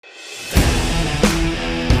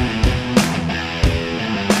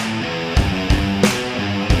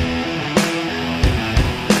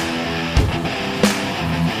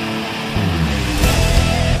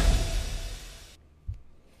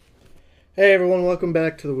Hey everyone, welcome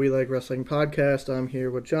back to the We Like Wrestling podcast. I'm here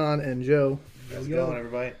with John and Joe. How's it going,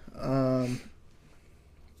 everybody?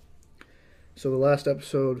 So the last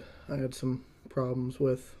episode I had some problems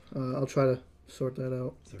with. I'll try to sort that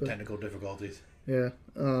out. Some technical difficulties. Yeah.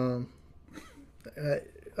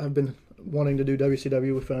 I've been wanting to do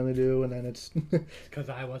WCW, we finally do, and then it's... Because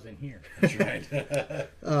I wasn't here. That's right.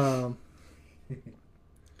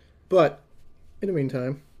 But, in the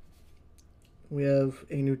meantime, we have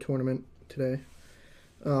a new tournament today.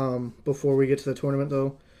 Before we get to the tournament,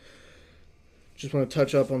 though, just want to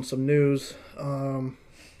touch up on some news. NXT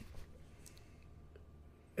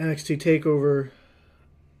TakeOver,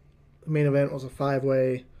 the main event was a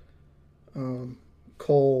 5-way.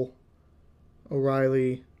 Cole,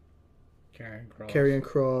 O'Reilly, Karrion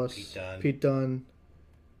Kross, Pete Dunne,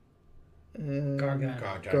 and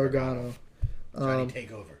Gargano. Johnny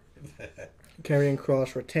Takeover. Karrion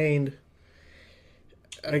Kross retained.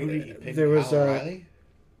 There was Kyle O'Reilly?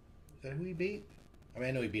 Is that who he beat? I mean,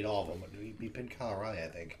 I know he beat all of them, but he pinned Kyle O'Reilly, I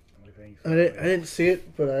think. I didn't see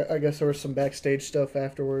it, but I guess there was some backstage stuff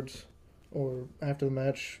afterwards, or after the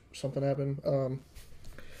match, something happened.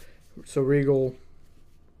 So Regal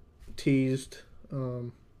teased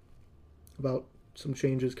about some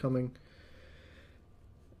changes coming.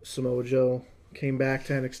 Samoa Joe came back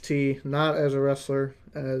to NXT, not as a wrestler,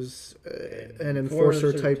 as an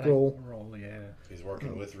enforcer type role. Yeah. He's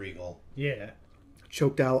working with Regal. Yeah.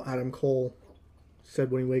 Choked out Adam Cole.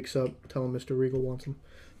 Said when he wakes up, tell him Mr. Regal wants him.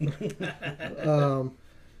 I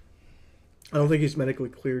don't think he's medically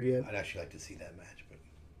cleared yet. I'd actually like to see that match,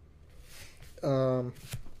 but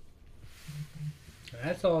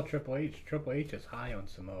That's all Triple H. Triple H is high on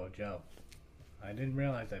Samoa Joe. I didn't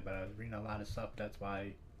realize that, but I was reading a lot of stuff. That's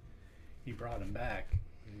why he brought him back.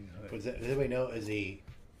 does anybody know, is he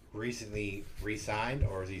recently re-signed,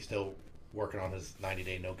 or is he still working on his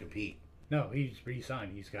 90-day no-compete? No, he's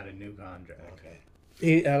re-signed. He's got a new contract. Okay.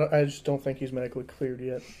 I just don't think he's medically cleared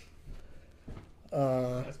yet.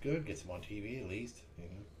 That's good. Gets him on TV at least. You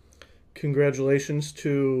know. Congratulations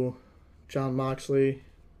to Jon Moxley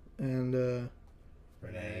and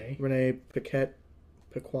Renee Piquet,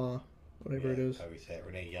 whatever it is. How we say it,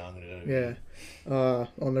 Renee Young. Yeah,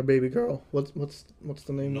 on their baby girl. What's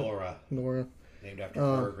the name? Nora. Named after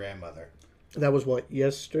her grandmother. That was what,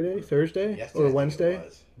 Thursday, Yesterday, or Wednesday?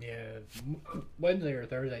 Yeah, Wednesday or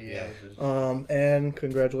Thursday. Yeah. And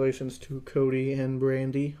congratulations to Cody and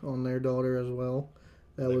Brandy on their daughter as well.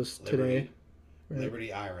 That was today. Right?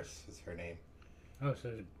 Liberty Iris is her name. Oh,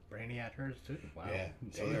 so Brandy had hers too. Wow. Yeah,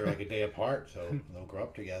 so they're like a day apart, so they'll grow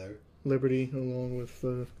up together. Liberty, along with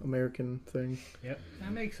the American thing. Yep,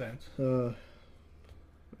 that makes sense. Yeah,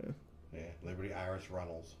 Liberty Iris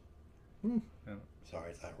Runnels. Oh.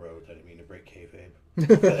 Sorry, it's not Rhodes. I didn't mean to break kayfabe.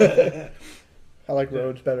 I like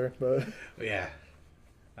Rhodes better, but yeah,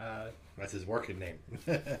 that's his working name.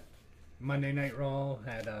 Monday Night Raw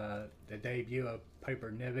had the debut of Piper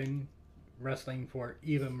Niven wrestling for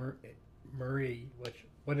Eva Marie. Which,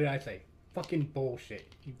 what did I say? Fucking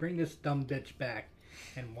bullshit. You bring this dumb bitch back,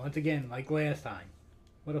 and once again, like last time,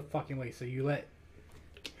 what a fucking waste. So you let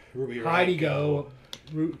Ruby Heidi go.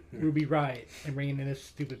 Ruby Riott, and bringing in this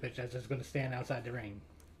stupid bitch that's just going to stand outside the ring.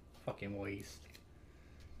 Fucking waste.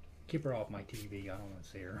 Keep her off my TV. I don't want to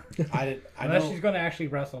see her. Unless she's going to actually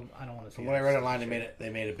wrestle, I don't want to see her. From what I read online, they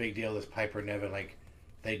made a big deal of this Piper Niven. Like,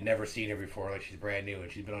 they'd never seen her before. Like, she's brand new,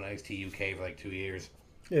 and she's been on NXT UK for like 2 years.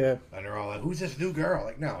 Yeah. And they're all like, "Who's this new girl?"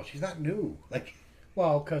 Like, no, she's not new. Like,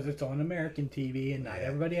 well, because it's on American TV, and not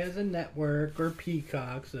everybody has a network or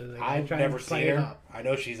Peacock, so I've never seen her. I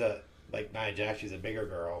know she's like Nia Jax. She's a bigger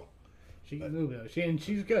girl. She's good.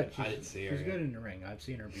 I didn't see her. She's good in the ring. I've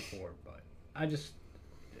seen her before, but I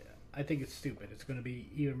think it's stupid. It's going to be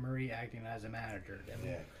Eva Marie acting as a manager.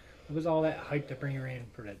 It was all that hype to bring her in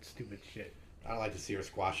for that stupid shit. I don't like to see her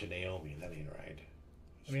squashing Naomi. That ain't right.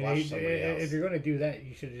 I mean, if you're going to do that,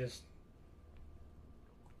 you should have just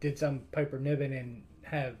did some Piper Niven and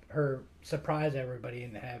have her surprise everybody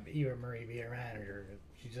and have Eva Marie be her manager. If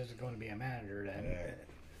she's just going to be a manager, then. Yeah.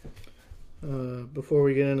 Before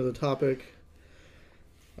we get into the topic,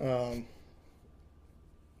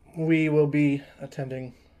 we will be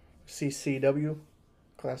attending CCW,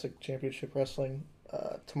 Classic Championship Wrestling,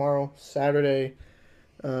 tomorrow, Saturday,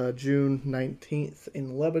 June 19th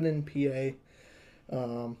in Lebanon, PA.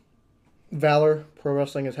 Valor Pro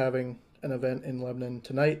Wrestling is having an event in Lebanon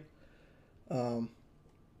tonight,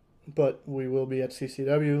 but we will be at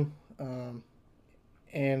CCW,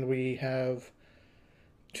 and we have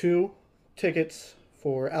 2 tickets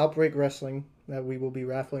for Outbreak Wrestling that we will be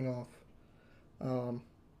raffling off.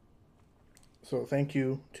 So thank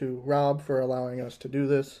you to Rob for allowing us to do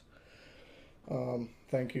this.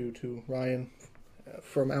 Thank you to Ryan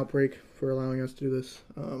from Outbreak for allowing us to do this.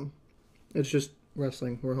 It's just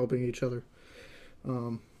wrestling. We're helping each other.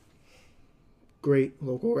 Great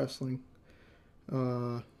local wrestling.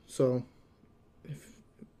 So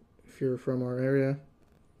if you're from our area,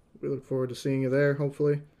 we look forward to seeing you there,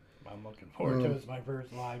 hopefully. I'm looking forward to it. It's my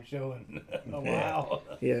first live show in a while.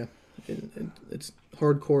 Yeah. It's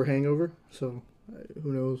hardcore hangover, so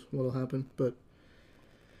who knows what'll happen, but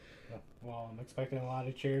Well, I'm expecting a lot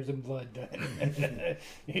of cheers and blood.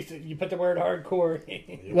 You put the word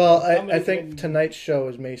hardcore. well, I Somebody's think been- tonight's show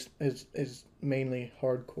is mainly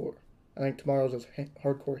hardcore. I think tomorrow's is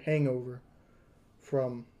hardcore hangover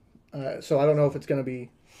from. So I don't know if it's going to be.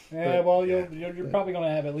 Yeah, but- well, you're probably going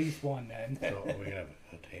to have at least one then. So are we gonna have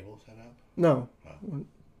a table set up? No, Oh.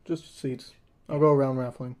 just seats. I'll go around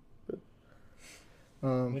raffling. But,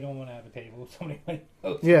 We don't want to have a table. Somebody might.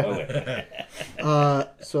 Yeah.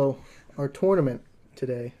 So our tournament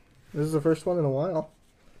today. This is the first one in a while.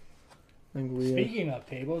 I think we. Speaking of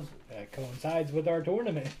tables, that coincides with our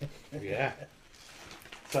tournament. Yeah.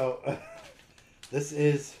 So this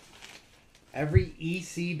is every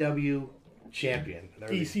ECW champion.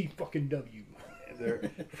 EC fucking W. They're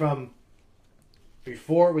from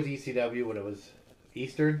before it was ECW when it was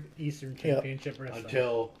Eastern Eastern Championship Wrestling.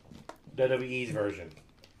 until WWE's version.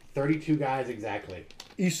 32 guys exactly.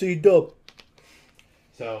 EC Dub.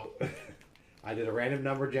 So I did a random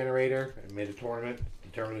number generator and made a tournament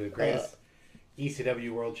determining who the greatest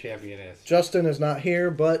ECW world champion is. Justin is not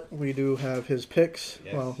here, but we do have his picks.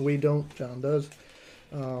 Yes. Well, we don't. John does.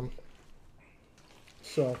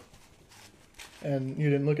 So, and you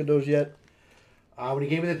didn't look at those yet. When he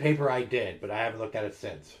gave me the paper, I did, but I haven't looked at it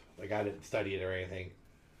since. Like I didn't study it or anything.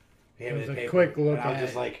 He gave It me was the a paper, quick look and I was at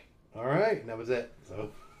just it. like, all right, and that was it.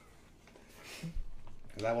 So,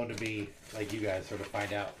 because I wanted to be like you guys, sort of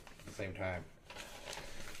find out at the same time.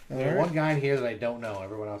 All There's right. one guy in here that I don't know.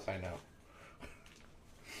 Everyone else I know.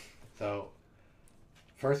 So,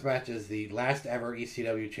 first match is the last ever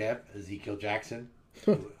ECW champ, Ezekiel Jackson,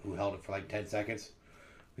 who held it for like 10 seconds.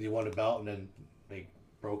 He won the belt and then they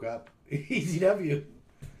broke up. ECW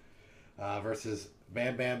versus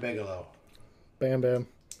Bam Bam Bigelow. Bam Bam.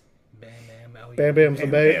 Bam Bam. Oh, Bam Bam's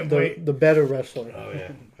Bam, the better wrestler. Oh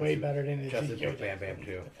yeah, Way better than Justin Ezekiel picked Bam Bam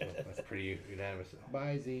too. So that's pretty unanimous.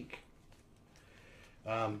 Bye Zeke.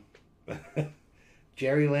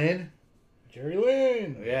 Jerry Lynn. Jerry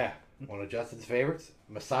Lynn. Yeah, one of Justin's favorites.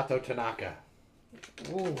 Masato Tanaka.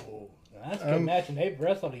 Ooh, that's a good match, and they've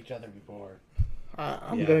wrestled each other before.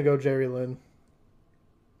 I'm Yeah. gonna go Jerry Lynn.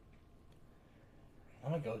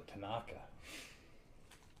 I'm gonna go Tanaka.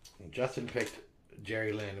 Justin picked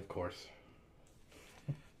Jerry Lynn, of course.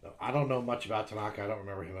 No, I don't know much about Tanaka. I don't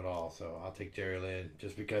remember him at all, so I'll take Jerry Lynn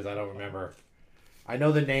just because I don't remember. I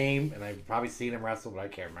know the name, and I've probably seen him wrestle, but I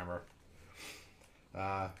can't remember.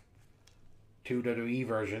 Two WWE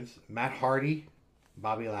versions: Matt Hardy,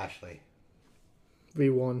 Bobby Lashley.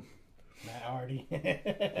 V1. Matt Hardy.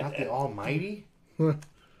 Not the Almighty.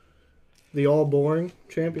 The all boring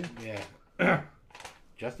champion. Yeah.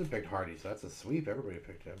 Justin picked Hardy, so that's a sweep. Everybody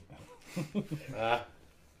picked him.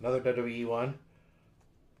 Another WWE one.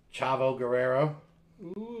 Chavo Guerrero.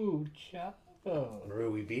 Ooh, Chavo. Remember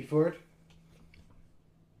who we beat for it?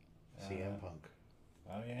 CM Punk.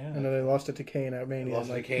 Oh And yeah. then they lost it to Kane at Mania in Lost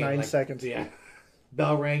to like Kane, 9 seconds. Yeah.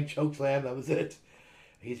 Bell rang, chokeslam, that was it.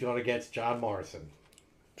 He's going against John Morrison.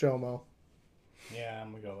 Jomo. Yeah,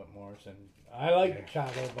 I'm gonna go with Morrison. I like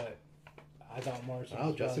Chavo, but I thought Morrison. Oh,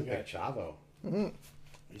 was Justin really picked good. Chavo. Mhm.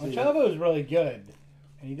 Well, Chavo is really good,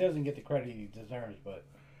 and he doesn't get the credit he deserves. But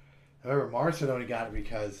However, Morrison only got it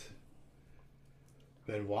because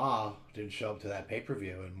Benoit didn't show up to that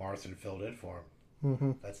pay-per-view and Morrison filled in for him.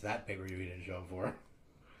 Hmm. That's that pay-per-view he didn't show up for.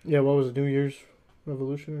 Yeah, what was it? New Year's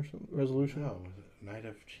Revolution or something? Resolution? No, was it Night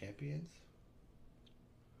of Champions?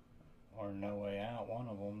 or No Way Out, one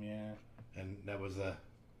of them. Yeah, And that was the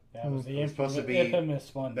that was the It was supposed to be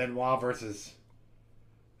infamous one. Benoit versus,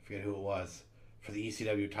 I forget who it was, for the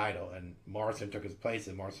ECW title, and Morrison took his place,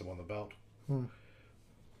 and Morrison won the belt. Hmm.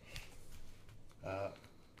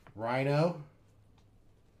 Rhino,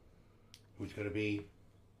 who's going to be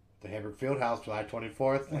the Hamburg Fieldhouse July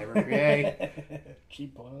 24th, Hamburg, PA.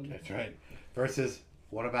 Cheap plug. That's right. Versus,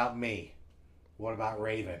 what about me? What about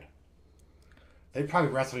Raven? They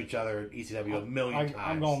probably wrestled each other at ECW a million times.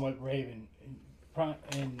 I'm going with Raven.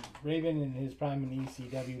 And Raven in his prime in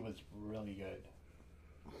ECW was really good.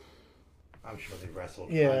 I'm sure they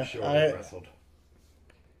wrestled. Yeah, I'm sure they wrestled.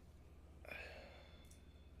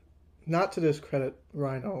 Not to discredit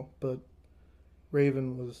Rhino, but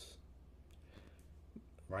Raven was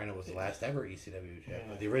Rhino was the last ever ECW champ.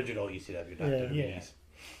 Yeah. The original ECW, not Yeah. WWE's.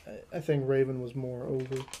 I think Raven was more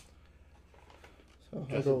over. So I'll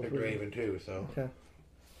go Justin with picked Raven too, so. Okay.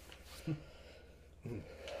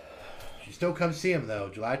 You still come see him though,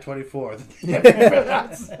 July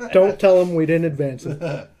 24th. Don't tell him we didn't advance it.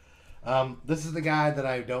 This is the guy that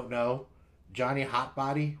I don't know, Johnny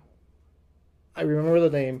Hotbody. I remember the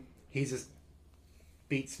name. He's just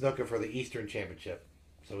beat Snuka for the Eastern Championship,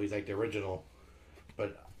 so he's like the original.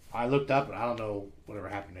 But I looked up and I don't know whatever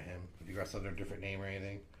happened to him. If he wrestled under a different name or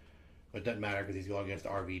anything, but it doesn't matter because he's going against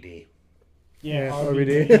RVD. Yeah,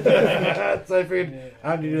 RVD. So I figured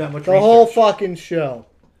I don't need to do that much. The whole research. fucking show.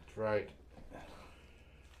 That's right.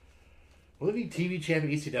 Wasn't he TV champ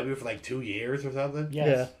in ECW for like 2 years or something?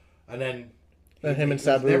 Yes. And then Then him and he was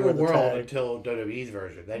Sabu never were the world tag. until WWE's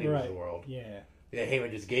version. Then he was Right. the world. Yeah. Yeah,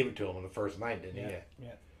 Heyman just gave it to him on the first night, didn't he? Yeah. Yeah.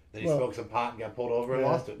 Yeah. Then he Well- smoked some pot and got pulled over and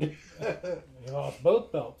Yeah. lost it. He lost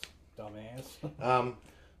both belts, dumbass.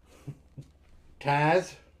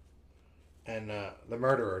 Taz and the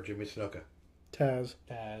murderer, Jimmy Snuka. Taz.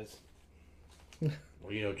 Taz.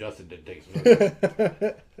 Well, you know Justin didn't take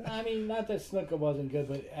Snuka. I mean, not that Snuka wasn't good,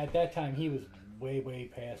 but at that time he was way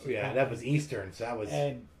past. his Yeah, time. that was Eastern, so that was...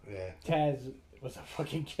 And yeah. Taz was a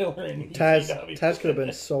fucking killer in Taz ECW. could have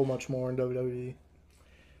been so much more in WWE.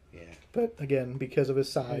 Yeah. But again, because of his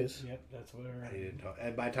size. Yep, that's where. He didn't talk.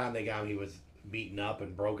 And by the time they got him, he was beaten up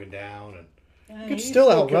and broken down. And He could still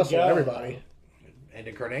out wrestle go, everybody.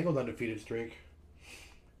 ended Kurt Angle's undefeated streak.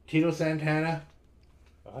 Tito Santana,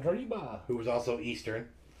 Arriba. who was also Eastern,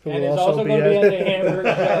 Who And will it's also going to be on the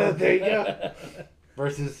Hamburger show. There you go.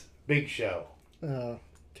 versus Big Show.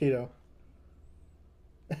 Tito.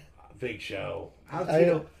 Big Show. How I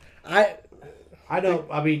Tito? I know.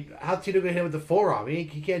 I mean, how Tito gonna hit him with the forearm? He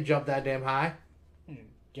can't jump that damn high.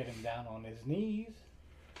 Get him down on his knees.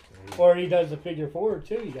 Or he does the figure four,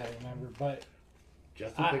 too, you got to remember. But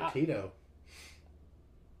Justin picked Tito.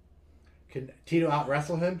 Can Tito out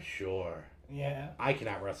wrestle him? Sure. yeah. I can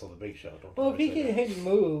out wrestle the Big Show. Don't Well, if he say can that. hit and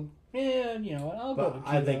move, yeah, you know, I'll go But with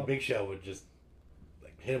I Tito. think Big Show would just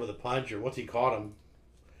like hit him with a punch or once he caught him.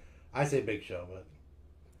 I say Big Show, but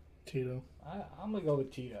Tito. I'm going to go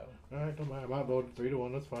with Tito. all right, don't mind. I might vote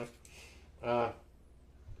 3-1. That's fine.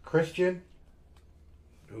 Christian,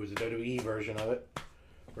 who was the WWE version of it,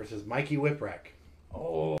 versus Mikey Whipwreck,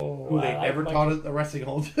 Oh, who they I never like taught at the wrestling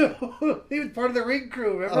hall to. He was part of the ring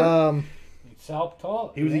crew. Remember?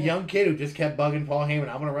 Self-taught. He was a yeah. young kid who just kept bugging Paul Heyman.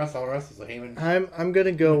 I'm gonna wrestle. So Heyman. I'm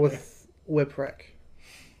gonna go with Whipwreck,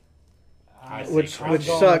 I see which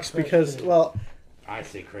Christian. sucks Christian. because I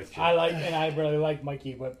say Christian. I really like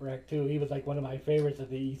Mikey Whipwreck too. He was like one of my favorites of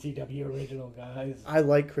the ECW original guys. I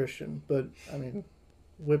like Christian, but I mean,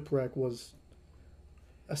 Whipwreck was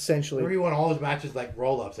essentially Remember he won all his matches like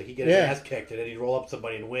roll-ups. Like he'd get his Yeah. ass kicked and then he'd roll up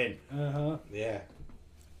somebody and win. Yeah.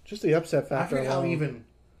 just the upset I factor. forget how alone. even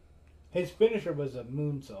His finisher was a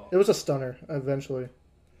moonsault. It was a stunner eventually.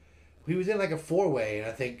 he was in like a 4-way, and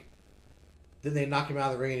I think then they knocked him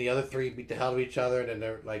out of the ring, and the other three beat the hell out of each other, and then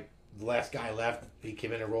they're like the last guy left. He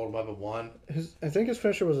came in and rolled him up and won. I think his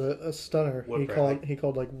finisher was a stunner. Whipwreck. He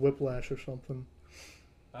called like whiplash or something.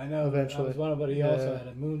 I know. Eventually. That was one, but he also Yeah. had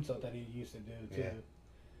a moonsault that he used to do too. Yeah.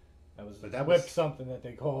 That that whip was- something that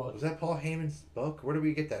they call it. Was that Paul Heyman's book? Where did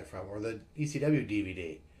we get that from? Or the ECW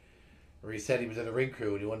DVD? Where he said he was in the ring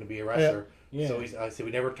crew and he wanted to be a wrestler. Yeah. So I said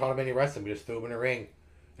we never taught him any wrestling. We just threw him in a ring.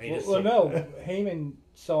 And he Well, no, Heyman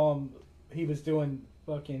saw him. He was doing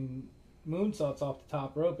fucking moonsaults off the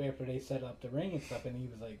top rope after they set up the ring and stuff, and he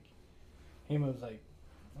was like, Heyman was like,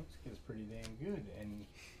 "This kid's pretty damn good," and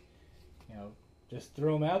you know, just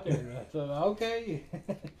threw him out there. I thought, okay.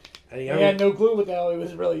 And He had no clue what the hell he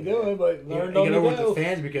was really doing, but he learned got on over the with the go.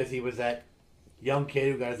 fans because he was that young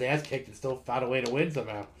kid who got his ass kicked and still found a way to win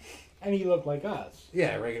somehow. And he looked like us.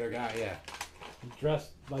 Yeah, regular guy, yeah. He dressed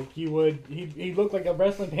like you would. He looked like a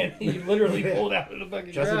wrestling fan. He literally Yeah. pulled out of the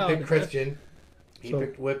fucking Justin crowd. picked Christian. He So-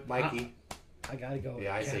 picked Whip Mikey. I gotta go.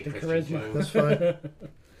 Yeah, I say Captain Christian, Charisma. too. That's fine.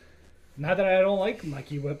 Not that I don't like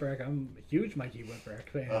Mikey Whipwreck. I'm a huge Mikey Whipwreck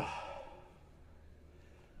fan. Ugh.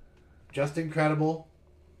 Just Incredible.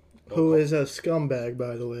 Who is a scumbag,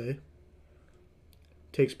 by the way.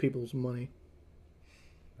 Takes people's money.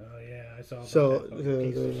 Oh yeah, I saw. About So, that fucking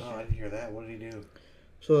piece of the- shit. Oh, I didn't hear that. What did he do?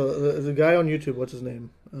 So the guy on YouTube, what's his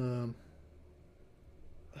name?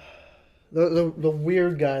 The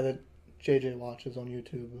weird guy that JJ watches on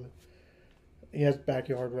YouTube. He has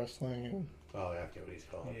backyard wrestling, and Oh, yeah, I forget what he's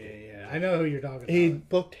called. Yeah, I know who you're talking he about.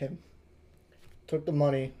 booked him, took the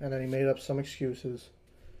money, and then he made up some excuses.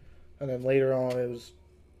 And then later on, it was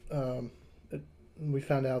we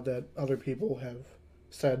found out that other people have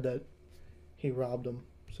said that he robbed him.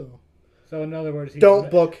 So So in other words, don't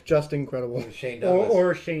book Just Incredible. Shane Douglas.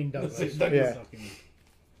 or Shane Douglas. Yeah. Fucking-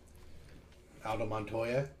 Aldo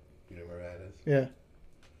Montoya. You know where that is? Yeah.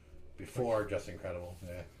 Before Just Incredible.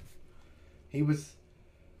 Yeah. He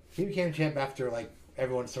became champ after like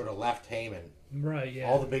everyone sort of left Heyman. Right. Yeah.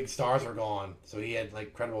 All the big stars were gone, so he had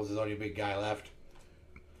like Credible was his only big guy left.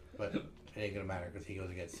 But it ain't gonna matter because he goes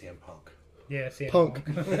against CM Punk. Yeah. CM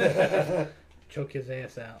Punk. Choke his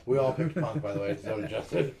ass out. We all picked Punk, by the way. So did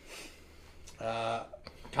Justin.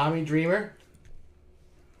 Tommy Dreamer,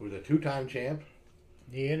 who's a 2-time champ.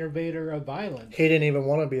 The innovator of violence. He didn't even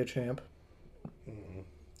want to be a champ.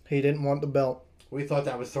 He didn't want the belt. We thought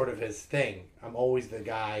that was sort of his thing. I'm always the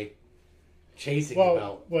guy chasing the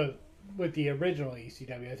belt. Well, with the original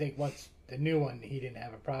ECW, I think once the new one, he didn't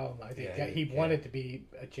have a problem. I think Yeah, he wanted to be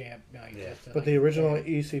a champ. Yeah. But the original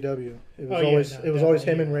ECW, it was Oh, yeah, always no, it was always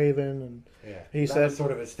him definitely, and Raven, and Yeah, He that said- was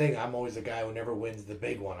sort of his thing. I'm always the guy who never wins the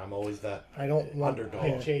big one. I'm always the I don't want underdog. I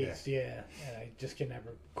yeah. chased, yeah, and I just can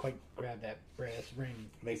never quite grab that brass ring.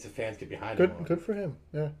 makes the fans get behind Good, him. good for him.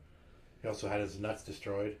 Yeah. He also had his nuts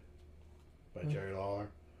destroyed by Jerry Lawler.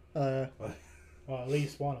 Well, at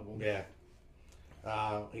least one of them. Yeah.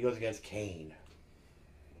 He goes against Kane.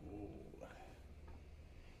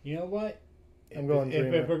 You know what? I'm going if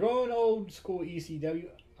Dreamer. we're going old school ECW,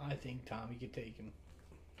 I think Tommy could take him.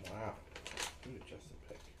 Wow. Who did Justin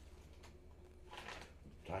pick?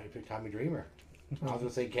 Tommy picked Tommy Dreamer. I was going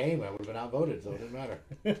to say Kane. I would have been outvoted, so it didn't matter.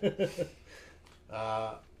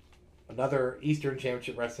 Another Eastern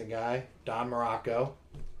Championship Wrestling guy, Don Morocco.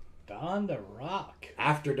 Don the Rock.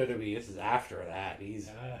 After WWE, this is after that. He's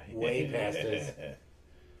way past his.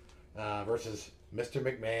 Versus Mr.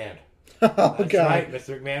 McMahon. Oh That's God. right,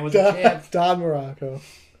 Mr. McMahon was a champ. Don Morocco.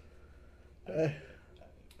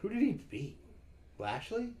 Who did he beat?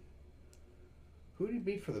 Lashley? Who did he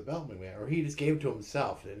beat for the belt, McMahon? Or he just gave it to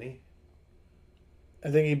himself, didn't he? I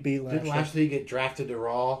think he beat Lashley. Didn't Lashley get drafted to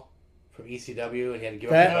Raw from ECW and he had to give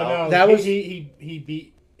That- up the belt? that was- he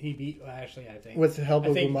beat Lashley, I think. with the help I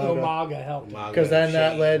of think Umaga. Umaga helped him. Umaga. Because then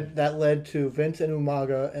Shane. that led to Vince and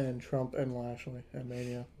Umaga and Trump and Lashley at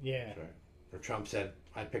Mania. Yeah. That's right. Or Trump said,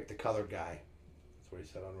 I picked the colored guy. That's what he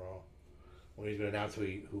said on Raw. When he was going to announce who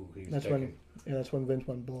he was That's picking. that's when Vince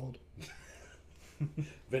went bald.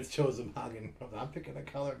 Vince chose Umaga and I'm picking the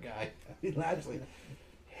colored guy. Lashley.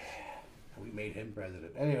 We made him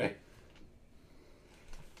president. Anyway.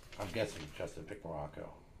 I'm guessing Justin picked Morocco.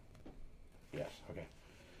 Yes, okay.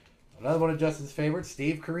 Another one of Justin's favorites,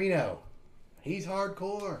 Steve Corino. He's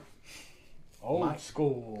hardcore. Old Mike.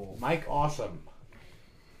 school. Mike Awesome.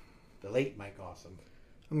 The late Mike Awesome.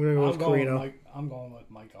 I'm gonna go with Carino. I'm going with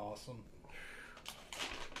Mike Awesome.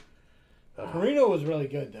 Uh, Carino was really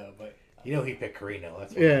good though, but You know he picked Corino.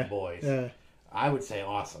 That's one Yeah. of the boys. Yeah. I would say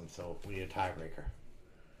Awesome, so we need a tiebreaker.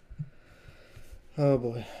 Oh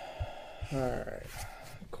boy. All right.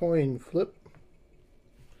 Coin flip.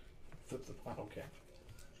 Flip the bottle cap.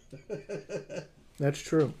 That's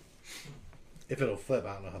true. If it'll flip,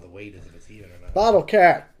 I don't know how the weight is, if it's even or not. Bottle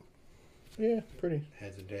cap. Yeah, pretty.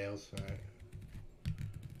 Heads and tails. All right.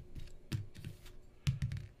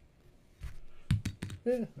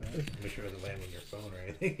 Yeah. Make sure it doesn't land on your phone or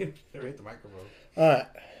anything. Or hit the microphone. All right.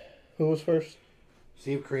 Who was first?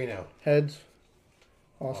 Steve Corino. Heads.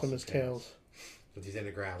 Awesome Awesome as tails. But he's in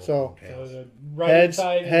the ground. So- tails. the right Heads.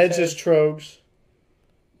 side Heads is Trogs.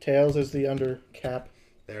 Tails is the under cap.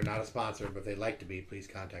 They're not a sponsor, but if they'd like to be, please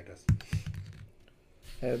contact us.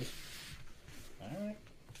 Heads. All right.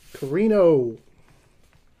 Carino.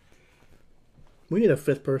 We need a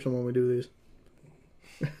fifth person when we do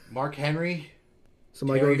these. Mark Henry.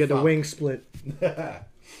 Somebody Terry go get the Funk. wing split.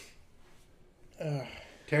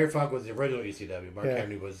 Terry Funk was the original ECW. Mark Yeah.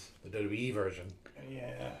 Henry was the WWE version.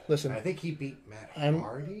 Yeah. Listen, I think he beat Matt I'm-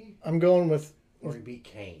 Hardy, I'm going with or he beat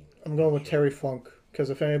Kane. Terry Funk because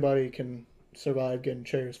if anybody can survive getting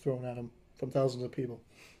chairs thrown at him from thousands of people,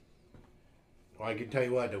 Well, I can tell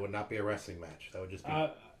you what, it would not be a wrestling match. That would just be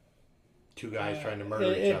two guys trying to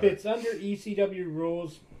murder each If other. it's under ECW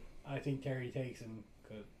rules, I think Terry takes him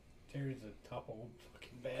because Terry's a tough old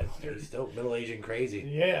fucking bastard. He's still middle-aged and crazy.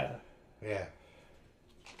 Yeah. Yeah.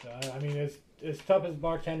 I mean, as tough as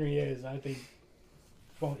Mark Henry is, I think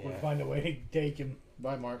Funk would Yeah. find a way to take him.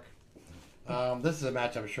 Bye, Mark. This is a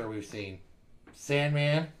match I'm sure we've seen.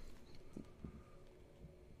 Sandman,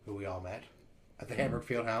 who we all met at the Hamburg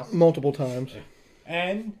Fieldhouse. multiple times.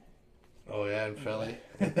 And Oh, yeah, in Philly.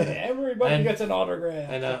 everybody And- gets an autograph.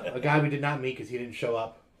 And a guy we did not meet because he didn't show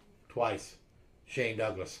up twice. Shane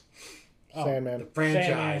Douglas. Oh, The Sandman.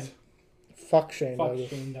 franchise. Fuck Shane Fuck Douglas.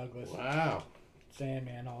 Shane Douglas. Wow.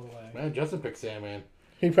 Sandman all the way. Man, Justin picked Sandman.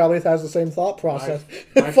 He probably has the same thought process.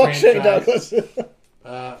 My Fuck Shane franchise. Douglas.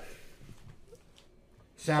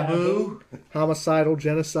 Sabu. Homicidal,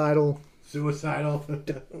 genocidal, Suicidal.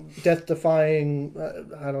 death-defying.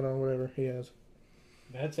 I don't know, whatever he has.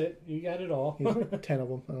 That's it. You got it all. He's 10 of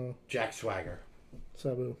them. I don't know. Jack Swagger.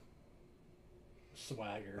 Sabu.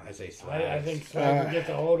 Swagger. I say Swags. I think Swagger gets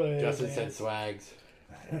a hold of it. Justin said Swags.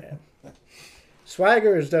 Yeah.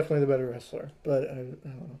 Swagger is definitely the better wrestler, but I don't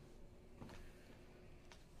know.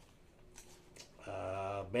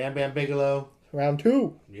 Bam Bam Bigelow. Round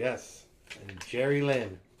 2. Yes. And Jerry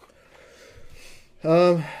Lynn.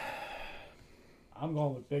 Um, I'm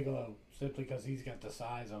going with Bigelow simply because he's got the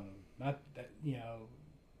size on him. Not that,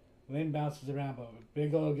 Lynn bounces around, but if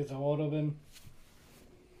Bigelow gets a hold of him.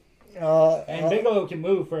 And Bigelow can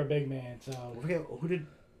move for a big man, so. I forget, who did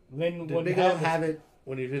Lynn Did wouldn't Bigelow have have it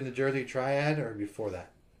when he did the Jersey Triad or before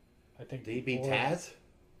that? I think Did he beat before- Taz?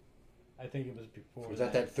 I think it was before. Was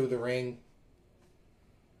that through the ring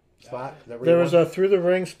spot? Is that where there he was won? a through the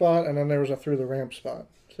ring spot, and then there was a through the ramp spot.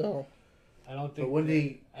 So I don't think. But when did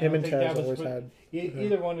he? I him don't and think that Taz was always for- had.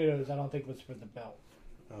 Either one of those, I don't think was for the belt.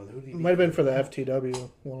 Oh, who did he It beat? might have been for the FTW,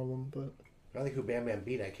 one of them, but I don't think who Bam Bam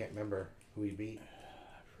beat. I can't remember who he beat.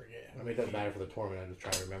 I forget. I mean, it doesn't matter for the tournament. I'm just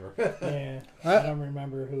trying to remember. Yeah, I- I don't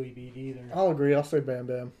remember who he beat either. I'll agree. I'll say Bam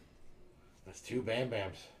Bam. That's 2 Bam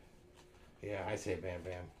Bams. Yeah, I say Bam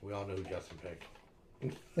Bam. We all know who Justin picked.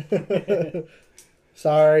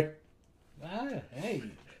 Sorry. Hey.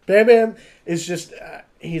 Bam Bam is just,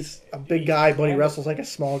 he's a big He's guy, but he clever. wrestles like a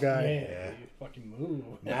small guy. Yeah, you fucking move.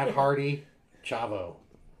 Matt Hardy, Chavo.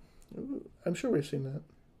 I'm sure we've seen that.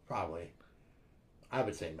 Probably. I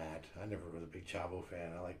would say Matt. I never was a big Chavo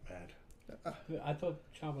fan. I like Matt. I thought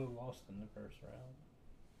Chavo lost in the first round.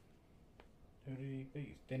 Who did he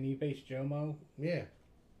face? Didn't he face Jomo? Yeah.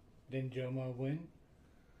 Didn't Jomo win?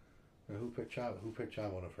 Who picked Chavo? Who picked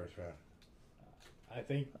Chavo in the first round? I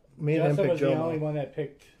think Me and him Justin picked was the only Joe. one that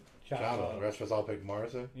picked Chavo. Chavo. The rest of us all picked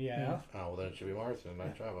Morrison? Yeah. Oh, well, then it should be Morrison,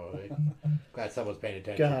 not Chavo. Eh? Glad someone's paying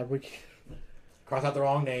attention. God, we. Cross out the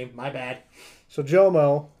wrong name. My bad. So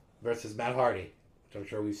Jomo. Versus Matt Hardy. Which I'm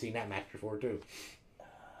sure we've seen that match before, too.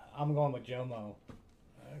 I'm going with Jomo.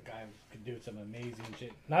 That guy could do some amazing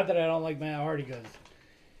shit. Not that I don't like Matt Hardy, because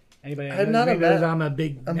anybody that I'm knows not a me knows Matt- I'm a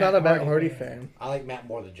big. I'm not a Matt Hardy fan. I like Matt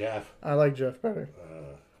more than Jeff. I like Jeff better.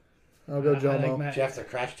 I'll go I Jomo. like Matt. Jeff's a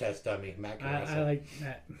crash test dummy. Matt can I wrestle. like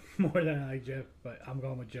Matt more than I like Jeff, but I'm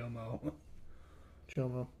going with Jomo.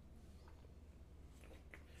 Jomo.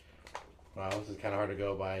 Well, this is kind of hard to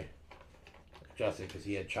go by Justin because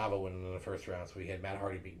he had Chavo winning in the first round, so he had Matt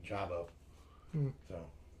Hardy beating Chavo. So,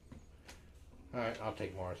 all right, I'll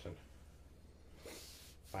take Morrison.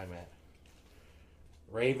 Bye, Matt.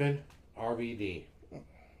 Raven, RVD.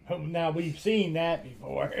 Now we've seen that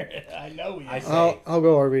before. I know we I have. say I'll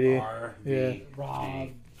go RVD. RVD. Rob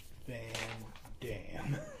Van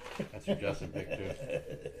Dam. That's who Justin picked too.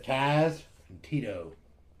 Taz and Tito.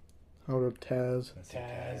 I'll go Taz. That's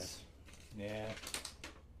Taz. Yeah. That's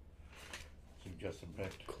who Justin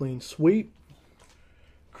picked. Clean sweep.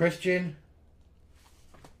 Christian.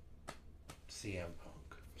 CM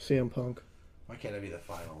Punk. CM Punk. Why can't that be the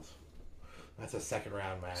finals? That's a second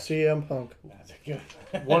round match. CM Punk. That's a good.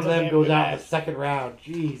 One of them That's a goes good out in match. the second round.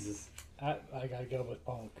 Jesus. I gotta go with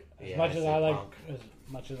Punk. As Yeah, much I as say I like, Punk. as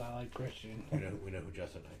much as I like Christian. We know who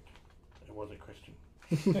Justin picked. It wasn't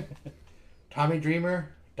Christian. Tommy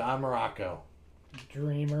Dreamer, Don Morocco.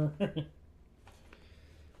 Dreamer.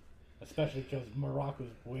 Especially because Morocco's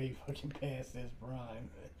way fucking past his prime.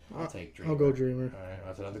 I'll take Dreamer. I'll go Dreamer. All right,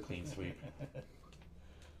 that's another clean sweep.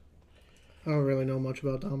 I don't really know much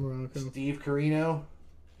about Don Morocco. Steve Carino,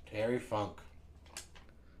 Terry Funk.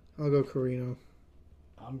 I'll go Carino.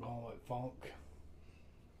 I'm going with Funk.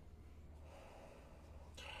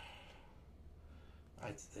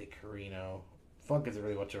 I'd say Carino. Funk isn't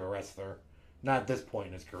really much of a wrestler. Not at this point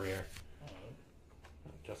in his career.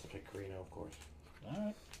 Justin picked Carino, of course.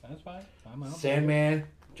 Alright, that's fine. I'm out. Sandman,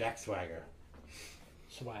 Jack Swagger.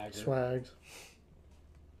 Swagger. Swags.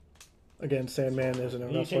 Again, Sandman isn't a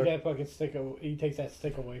You take wrestler. that fucking stick. He takes that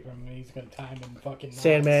stick away from him. He's gonna time him fucking. knots.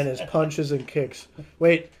 Sandman is punches and kicks.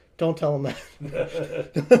 Wait, don't tell him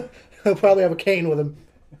that. He'll probably have a cane with him.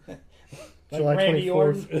 like July Randy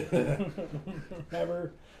 24th. Orton.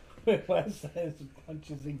 Remember? West says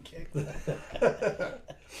punches and kicks.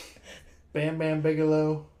 Bam Bam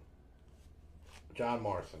Bigelow, John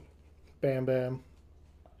Morrison. Bam Bam.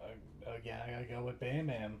 Again, I gotta go with Bam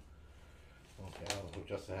Bam. Okay, I don't know who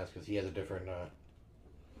Justin has because he has a different.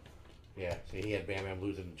 Yeah, see, he had Bam Bam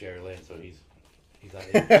losing to Jerry Lynn, so he's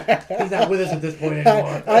not with us at this point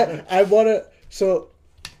anymore. I want to. So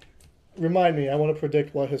Remind me. I want to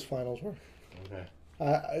predict what his finals were. Okay.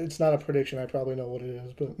 It's not a prediction. I probably know what it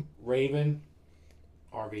is, but Raven,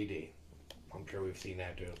 RVD. I'm sure we've seen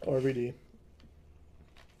that too. RVD.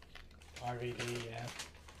 RVD, yeah.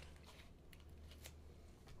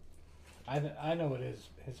 I know what his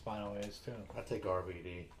final is too. I take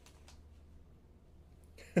RVD.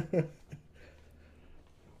 Cross out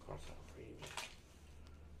Raven.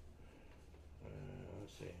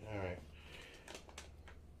 Let's see. All right.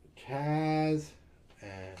 Taz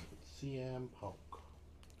and CM Punk.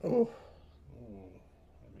 Oh, Ooh,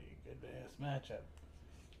 that'd be a good ass matchup.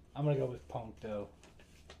 I'm gonna go with Punk though.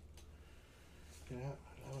 Yeah,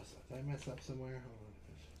 did I mess up somewhere?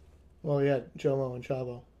 Hold on. well, yeah, Jomo and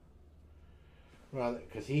Chavo. Well,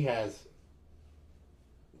 because he has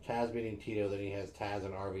Taz beating Tito, then he has Taz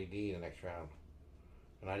and RVD in the next round.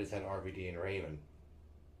 And I just had RVD and Raven.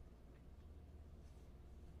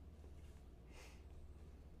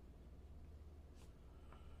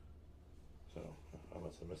 So, I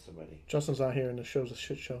must have missed somebody. Justin's not here, and the show's a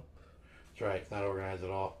shit show. That's right, it's not organized at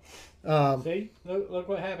all. See, look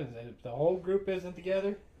what happens. If the whole group isn't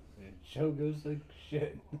together, the show goes to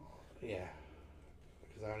shit. Yeah.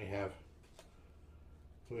 Because I only have,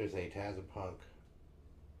 who is a Taz and Punk.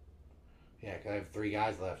 Yeah, because I have 3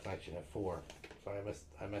 guys left, and I should have 4. So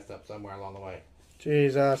I messed up somewhere along the way.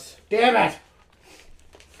 Jesus. Damn it!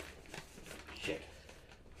 Shit.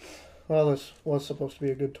 Well, this was supposed to be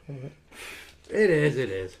a good tournament. It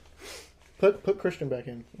is. Put Christian back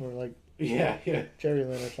in, or like Yeah. Jerry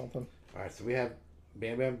Lynn or something. Alright, so we have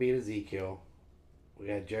Bam Bam beat Ezekiel. We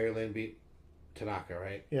had Jerry Lynn beat Tanaka,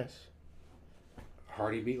 right? Yes.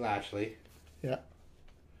 Hardy beat Lashley. Yeah.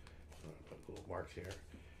 Put little marks here.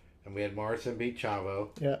 And we had Morrison beat Chavo.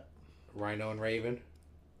 Yeah. Rhino and Raven.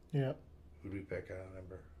 Yeah. Who'd we pick? I don't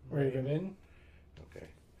remember. Raven. Okay.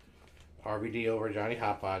 RVD over Johnny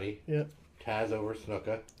Hotbody. Yeah. Taz over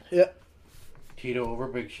Snuka. Yeah. Tito over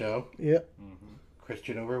Big Show. Yeah. Mm-hmm.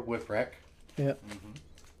 Christian over Whipwreck. Yeah. Mm-hmm.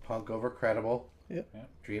 Punk over Credible. Yep. Yep.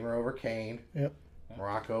 Dreamer over Kane. Yep.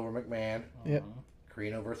 Morocco over McMahon. Yep.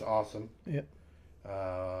 Carino versus Awesome. Yep.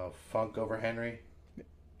 Funk over Henry.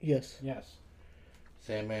 Yes. Yes.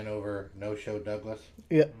 Sandman over No Show Douglas.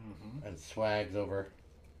 Yeah. Mm-hmm. And Swags over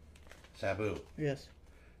Sabu. Yes.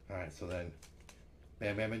 Alright, so then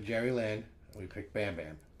Bam Bam and Jerry Lynn. We picked Bam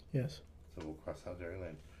Bam. Yes. So we'll cross out Jerry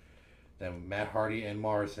Lynn. Then Matt Hardy and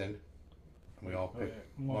Morrison. We all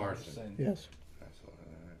picked Morrison. Yes.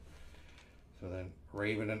 So then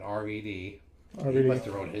Raven and RVD. He RVD. must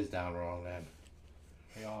have wrote his down wrong then.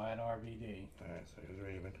 We all had RVD. Alright, so here's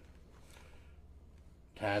Raven.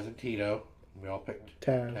 Taz and Tito. We all picked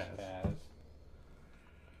Taz. Taz.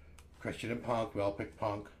 Christian and Punk. We all picked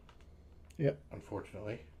Punk. Yep.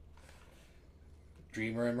 Unfortunately.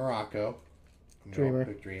 Dreamer and Morocco. We Dreamer. all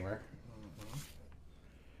picked Dreamer. Mm-hmm.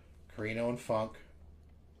 Carino and Funk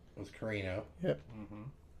was Carino. Mm-hmm.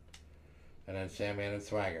 And then Sandman and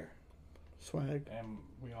Swagger. Swag. And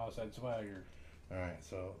we all said Swagger. Alright,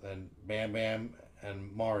 so then Bam Bam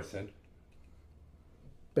and Morrison.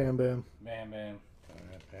 Bam Bam. Bam Bam.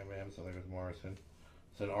 Alright, Bam Bam, so there goes Morrison.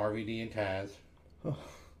 So then RVD and Taz. Oh.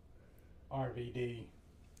 RVD.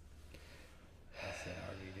 I said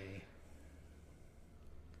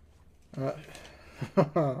RVD.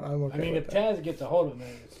 I'm okay I mean, with if that. Taz gets a hold of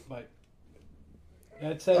it, but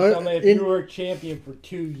that says something. If in- you were champion for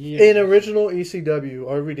 2 years. In original ECW,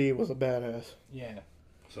 RVD was a badass. Yeah.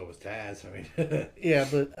 So was Taz. I mean, Yeah,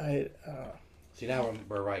 but see now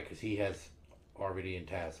we're right because he has RVD and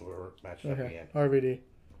Taz, so we're matched up okay. again. RVD.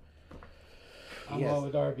 I'm Yes. going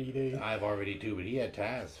with RVD. I have RVD too, but he had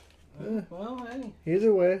Taz. Well, hey.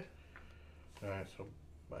 Either way. All right, so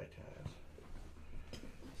by Taz.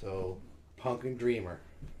 So Punk and Dreamer.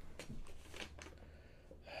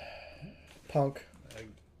 Punk.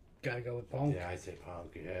 Gotta go with Punk. Yeah, I say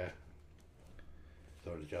Punk. Yeah.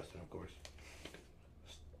 So does Justin, of course.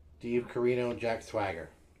 Steve Carino and Jack Swagger.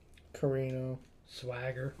 Carino.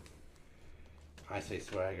 Swagger. I say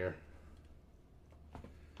Swagger.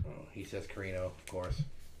 Oh, he says Carino, of course.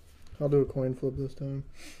 I'll do a coin flip this time.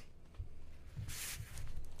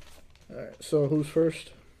 Alright, so who's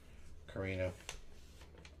first? Carino.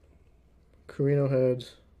 Carino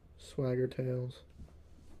heads. Swagger tails.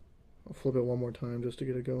 I'll flip it one more time just to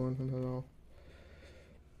get it going, and then I'll...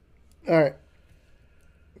 Alright.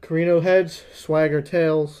 Carino heads. Swagger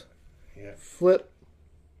tails. Yeah. Flip.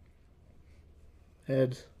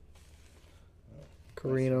 Heads.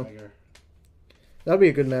 Carino. Swagger. That'd be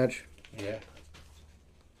a good match. Yeah.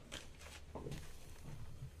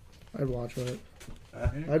 I'd watch it.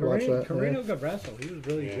 Yeah, I'd watch that, Carino could wrestle. He was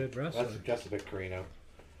really Yeah. good wrestler. That's just a bit Carino.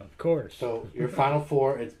 Of course. So your final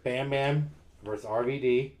four, it's Bam Bam versus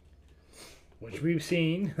RVD, Which we've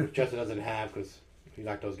seen. which Justin doesn't have because he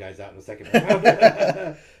knocked those guys out in the second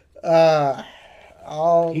round.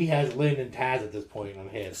 He has Lynn and Taz at this point on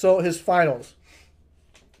his. So his finals.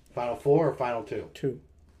 Final four or final two? 2.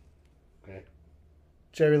 Okay.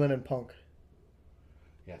 Jerry Lynn and Punk.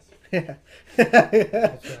 Yes. Yeah.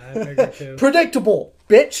 That's what I figured too. Predictable,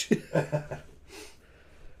 bitch.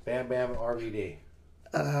 Bam Bam and RVD.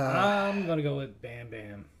 I'm gonna go with Bam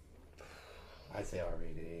Bam. I say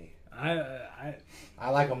RVD. I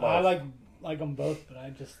like them both. I like them both, but I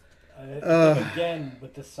think again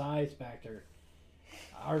with the size factor,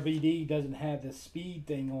 RVD doesn't have the speed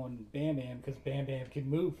thing on Bam Bam because Bam Bam can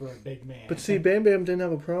move for a big man. But see, Bam Bam didn't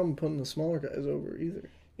have a problem putting the smaller guys over either.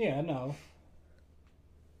 Yeah, I know.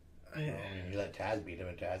 I mean, you let Taz beat him,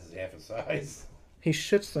 and Taz is half his size. He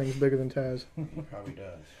shits things bigger than Taz. He probably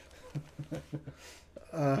does.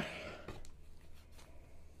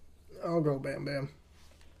 I'll go Bam Bam.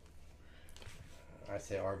 I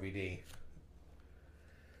say RVD.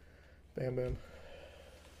 Bam Bam.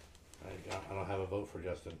 I don't have a vote for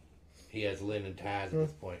Justin. He has Lynn and Taz at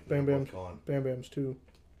this point. Bam They're Bam. both gone. Bam Bam's 2.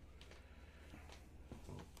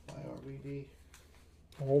 Why RVD?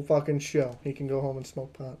 The whole fucking show. He can go home and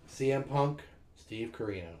smoke pot. CM Punk, Steve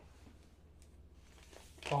Corino.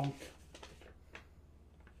 Punk.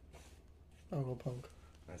 I'll go Punk.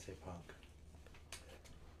 I say Punk.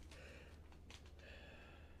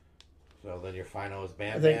 So then your final is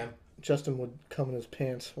Bam I think- Bam, Justin would come in his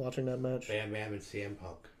pants watching that match. Bam Bam, and CM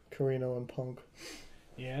Punk. Carino and Punk.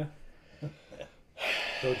 Yeah.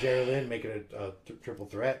 So Jerry Lynn making a triple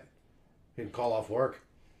threat. He can call off work.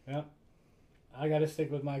 Yep. I gotta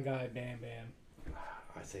stick with my guy Bam Bam.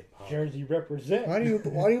 I say Punk. Jersey represent. Why do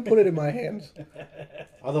you put it in my hands?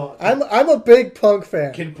 Although I'm a big Punk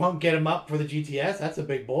fan. can Punk get him up for the GTS? That's a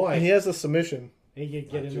big boy. And he has a submission. He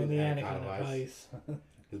could get Not him in the doing that Anaconda kind of Vice.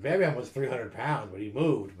 Because Bam Bam was 300 pounds, but he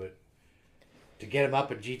moved. But to get him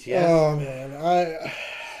up at GTS, Oh man,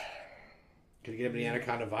 could get him in the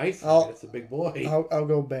Anaconda Vice. I'll- That's a big boy. I'll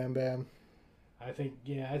go Bam Bam. I think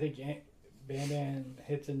Bam Bam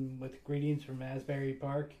hits him with greetings from Asbury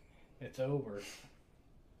Park. It's over.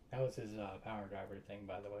 That was his power driver thing,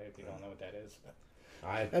 by the way, if you don't know what that is.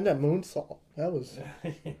 And that moonsault. That was.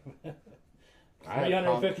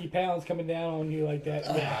 350 pounds coming down on you like that.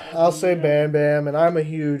 Yeah. I'll say Bam Bam, and I'm a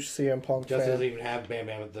huge CM Punk Just doesn't fan. even have Bam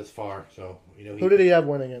Bam this far, so you know. Who did he have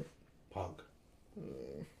winning it? Punk.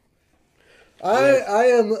 I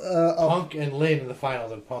am a Punk and Lynn in the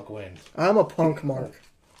finals, and Punk wins. I'm a Punk mark.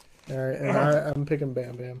 All right, and I'm picking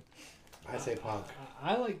Bam Bam. I say Punk.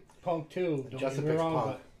 I like Punk too. Don't Justin get me picks wrong,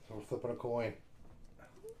 Punk, so we're flipping a coin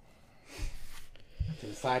to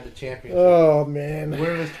decide the championship. Oh The man,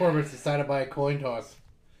 winner of this tournament is decided by a coin toss.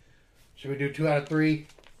 Should we do 2 out of 3,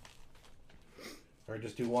 or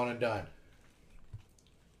just do 1 and done?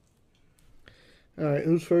 all right,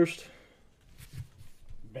 who's first?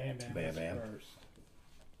 Bam Bam. Bam is Bam. First.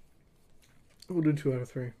 We'll do 2 out of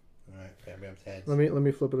 3. All right, Bam Bam's heads. Let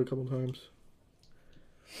me flip it a couple times.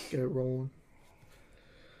 Get it rolling.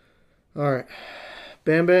 All right,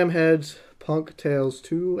 Bam Bam heads, Punk tails.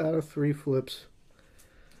 2 out of 3 flips.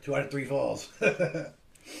 2 out of 3 falls.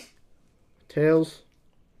 Tails.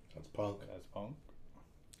 That's Punk. That's Punk.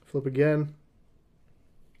 Flip again.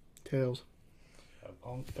 Tails.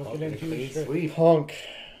 Punk took Punk it in a into clean his strip. sweep. Punk.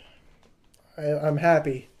 I'm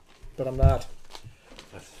happy, but I'm not.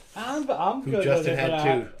 I'm Who good Justin with it, had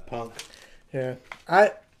but 2. Punk. Yeah,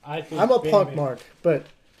 I think I'm a Bam Punk Bam- mark, but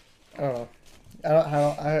I don't know.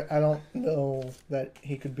 I don't know that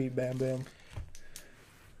he could beat Bam Bam.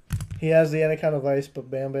 He has the Anaconda Vice, but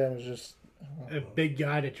Bam Bam is just. A big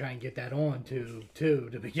guy to try and get that on to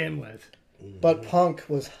begin with. But Punk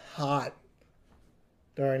was hot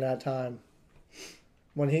during that time.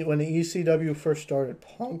 When the ECW first started,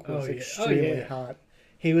 Punk was Oh, yeah. extremely yeah. hot.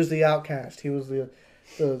 He was the outcast. He was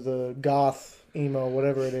the goth emo,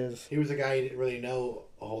 whatever it is. He was a guy you didn't really know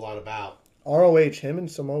a whole lot about, ROH, him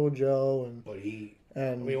and Samoa Joe but he.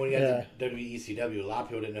 and I mean, when he yeah, had the WECW, a lot of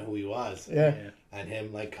people didn't know who he was. yeah, And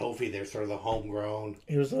him, like Kofi, they're sort of the homegrown.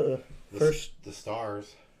 he was the first. The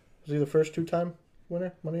stars. Was he the first 2-time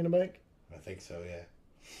winner, Money in the Bank? I think so, yeah.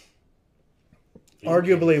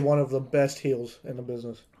 Arguably one of the best heels in the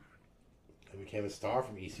business. He became a star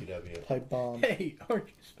from ECW. Pipe bomb. Hey, aren't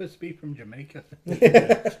you supposed to be from Jamaica?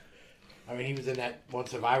 I mean, he was in that one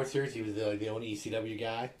Survivor Series. He was the only ECW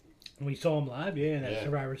guy. We saw him live, yeah, in that Yeah.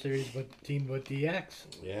 Survivor Series with teamed with DX.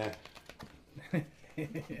 Yeah.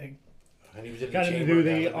 And he was in Got the him to chamber. do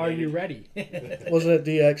got the "Are you eliminated. ready?" Wasn't it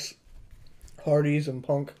DX, Hardys, and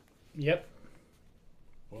Punk? Yep.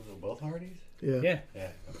 Well, both Hardys? Yeah. Yeah. Yeah.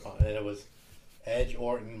 And it was Edge,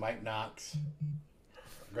 Orton, Mike Knox,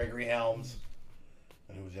 Gregory Helms,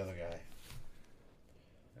 and who was the other guy?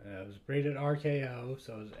 It was rated RKO,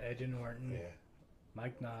 so it was Edge and Orton, Yeah.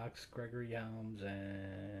 Mike Knox, Gregory Helms,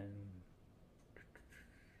 and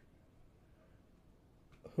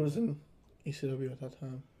Who was in ECW at that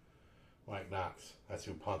time? Mike Knox. That's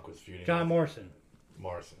who Punk was feuding John with. Morrison.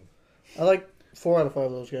 Morrison. I like 4 out of 5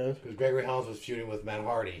 of those guys. Because Gregory Helms was feuding with Matt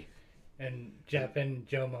Hardy. And Jeff and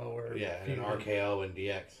Jomo were Yeah, and feuding. RKO and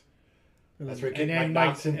DX. That's And where And Mike then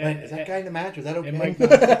Knox and and- is that guy in the match? Was that okay? and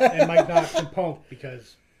Mike Knox and Punk,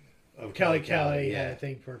 because Of Kelly had yeah. a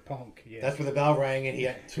thing for Punk. Yeah. That's where the bell rang and he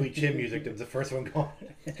had Sweet Chin music. That was the first one going.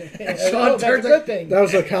 And Sean that's a turns good like- thing. that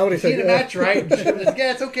was a comedy He's in thing. the match, right?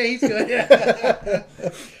 Yeah, it's okay. He's good. Yeah.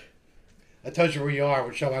 That tells you where you are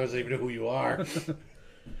when Shawn Michaels doesn't even know who you are.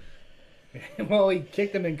 Well, he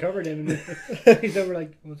kicked him and covered him. And he's over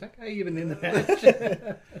like, was that guy even in the match?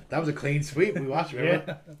 That was a clean sweep. We watched it,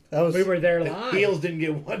 remember? Yeah. That was We were there The live. heels didn't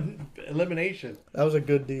get one elimination. that was a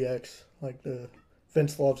good DX. Like the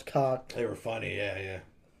Vince loves cock. They were funny, yeah.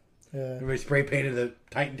 Yeah. Everybody spray painted the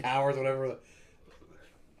Titan Towers, whatever.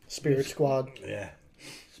 Spirit Squad. Yeah.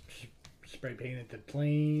 Spray painted the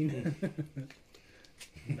plane.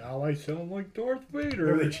 Now I sound like Darth Vader.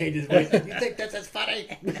 Remember they changed his voice. You think that's funny?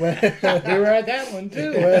 We were at that one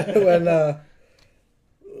too.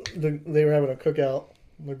 when they were having a cookout,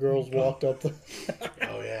 the girls walked up.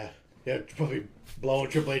 Oh, yeah. Yeah, probably blowing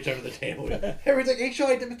Triple H under the table. Everyone's like, hey, show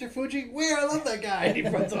it to Mr. Fuji. Where? I love that guy. And he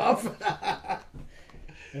runs off.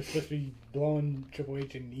 It's supposed to be blowing Triple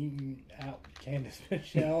H and eating out Candice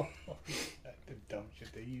Michelle. The dumb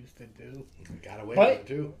shit they used to do. Got away But- with it,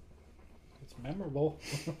 too. It's memorable.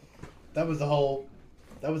 That was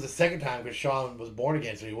the second time because Shawn was born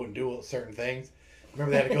again, so he wouldn't do certain things.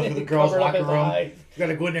 Remember they had to go through the girls' Covered up locker his room. eyes. You got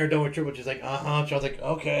to go in there and do what Triple H is like, Shawn's like,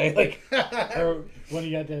 okay. Like, Or when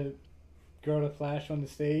you got the girl to flash on the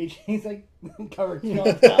stage, he's like, covered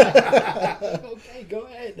Sean's eyes. Okay, go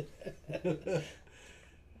ahead.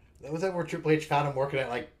 that was that where Triple H found him working at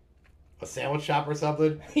like a sandwich shop or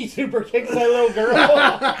something. He super kicks that little girl.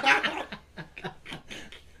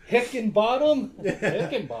 Hickenbottom?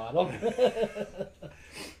 Hickenbottom.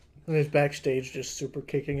 And he's backstage just super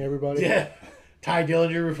kicking everybody. Yeah. Ty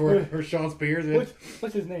Dillinger for Sean Spears.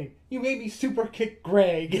 What's his name? You made me super kick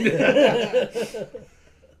Greg.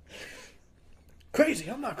 Crazy.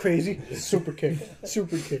 I'm not crazy. Super kick.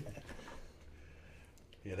 Super kick.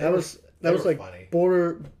 Yeah, That was like funny.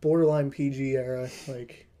 borderline PG era.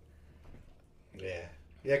 Like Yeah.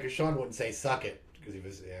 Yeah, because Sean wouldn't say suck it because he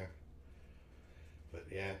was, yeah. But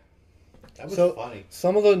yeah. That was So- funny.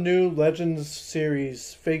 some of the new Legends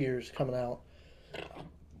series figures coming out.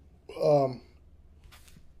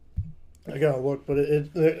 I gotta look, but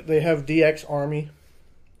they have DX Army.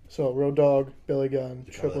 So Road Dogg, Billy Gunn,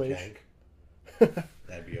 Triple H. Tank.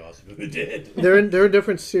 That'd be awesome if it did. They're in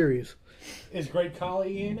different series. Is Great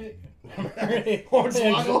Khali in it?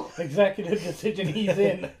 Hornswoggle? Executive decision he's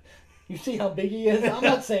in. You see how big he is? I'm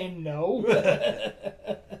not saying no.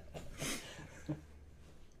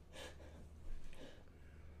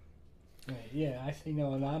 Yeah, I say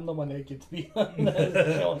no, and I'm the one that gets beat on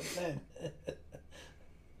the show instead.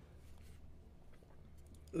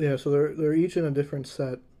 Yeah, so they're each in a different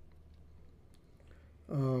set.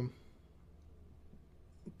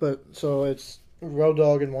 But so it's Road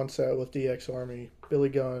Dogg in one set with DX Army, Billy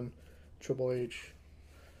Gunn, Triple H.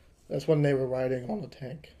 That's when they were riding on the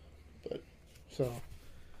tank. But so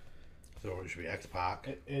So it should be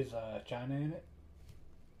X-Pac. Is China in it?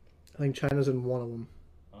 I think China's in one of them.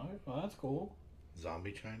 All right, well, that's cool.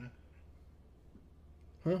 Zombie China?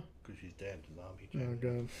 Huh? Because she's dead. Zombie Oh China.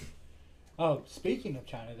 god. Oh, speaking of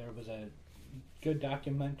China, there was a good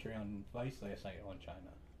documentary on Vice last night on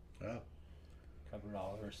China. Oh. Covered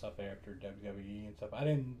all of her stuff after WWE and stuff. I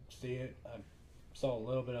didn't see it. I saw a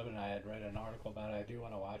little bit of it, and I had read an article about it. I do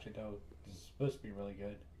want to watch it, though. It's supposed to be really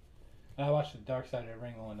good. I watched the Dark Side of the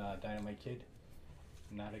Ring on Dynamite Kid.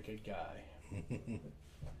 Not a good guy.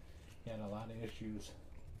 He had a lot of issues.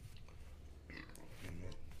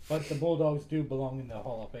 But the Bulldogs do belong in the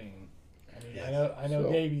Hall of Fame. I mean, Yes. I know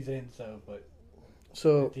So- Davey's in, but the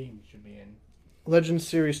So team should be in. Legends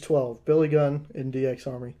Series 12, Billy Gunn in DX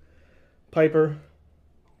Army. Piper,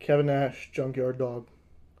 Kevin Nash, Junkyard Dog.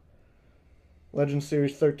 Legends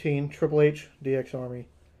Series 13, Triple H, DX Army.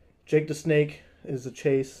 Jake the Snake is the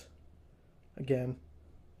Chase. Again.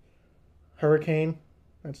 Hurricane,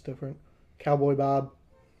 that's different. Cowboy Bob.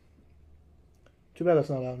 Too bad that's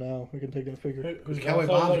not out now. We can take that figure. Because Cowboy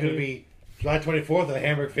Bob's going to be July 24th at the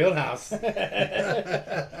Hamburg Fieldhouse.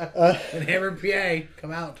 In Hamburg, PA.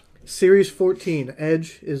 Come out. Series 14,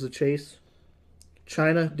 Edge is the chase.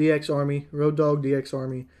 China, DX Army. Road Dogg, DX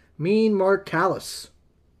Army. Mean Mark Callis.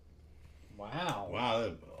 Wow.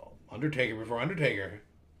 Wow, Undertaker before Undertaker.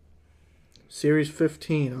 Series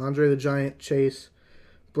 15, Andre the Giant, Chase.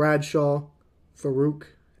 Bradshaw, Farouk,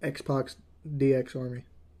 X-Pac, DX Army.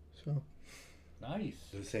 So, Nice.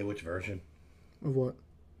 Does it say which version of what?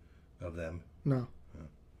 of them? No.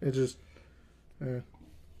 It just...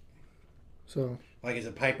 so... Like, is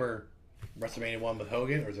it Piper WrestleMania 1 with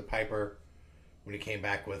Hogan, or is it Piper when he came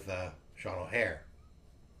back with Sean O'Hare?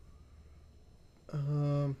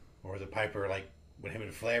 Or is it Piper, like, when him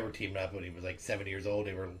and Flair were teaming up when he was, like, 7 years old?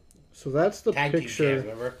 They were So that's the tag team picture. champs,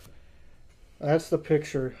 remember? That's the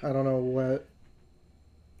picture. I don't know what...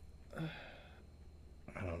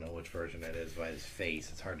 I don't know which version that is by his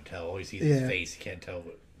face. It's hard to tell. All you see is Yeah. his face. You can't tell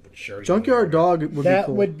what shirt. Junkyard Dog would That be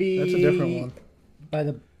cool. would be- That's a different one. By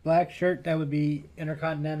the black shirt, that would be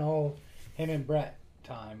Intercontinental, him and Brett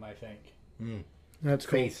time, I think. That's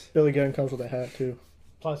cool. Face. Billy Gunn comes with a hat, too.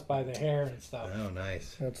 Plus by the hair and stuff. Oh,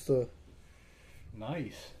 nice. That's the...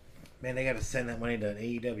 Nice. Man, they got to send that money to an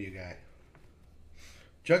AEW guy.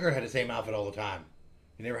 Jugger had the same outfit all the time.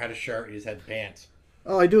 He never had a shirt. He just had pants.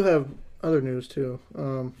 Oh, I do have other news, too.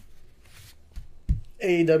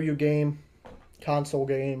 AEW game, console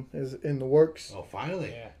game, is in the works. Oh,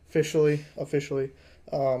 finally. Yeah. Officially.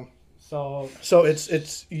 So So it's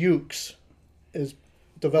Ukes is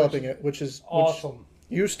developing it, which is... awesome.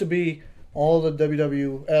 Which used to be all the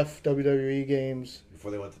WWF, WWE games.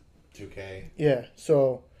 Before they went to 2K. Yeah,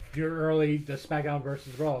 so... Your early, the SmackDown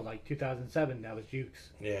versus Raw, like 2007, that was Jukes.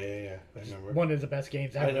 Yeah. I remember. One of the best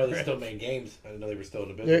games I ever. didn't know they still made games. I didn't know they were still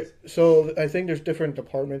in the There, business. so I think there's different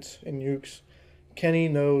departments in Ukes. Kenny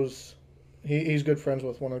knows... He's good friends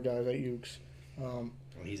with one of the guys at Ukes.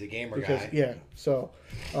 He's a gamer Because guy. yeah, so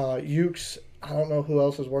Ukes, I don't know who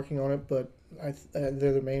else is working on it, but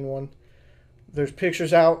they're the main one. There's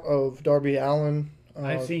pictures out of Darby Allin.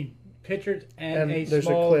 I've seen pictures and a there's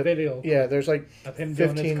small clip. video Yeah, there's like of him doing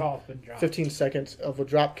 15 his coffin drop. 15 seconds of a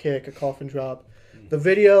drop kick, a coffin drop. The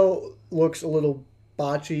video looks a little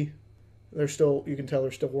botchy. They're still, you can tell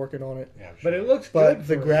they're still working on it. Yeah, I'm But sure. it looks But good.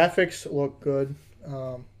 the for- graphics look good.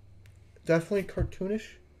 Definitely cartoonish.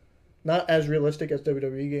 Not as realistic as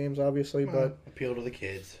WWE games, obviously, but appeal to the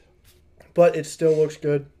kids. it still looks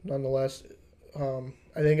good nonetheless.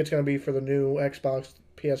 I think it's going to be for the new Xbox,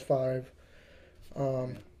 PS5.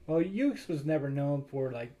 Well, Ukes was never known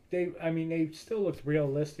for like they still looked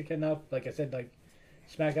realistic enough. Like I said, like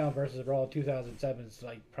SmackDown versus Raw 2007 is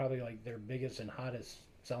like probably like their biggest and hottest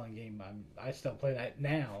selling game. I still play that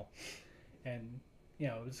now, and you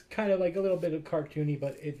know it's kind of like a little bit of cartoony,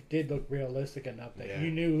 but it did look realistic enough that Yeah.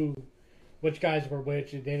 you knew which guys were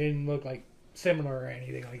which, and they didn't look like similar or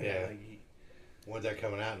anything like Yeah. that. Like, When's that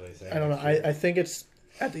coming out? They say. I don't know. I think it's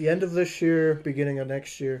at the end of this year, beginning of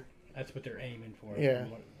next year. that's what they're aiming for. Yeah.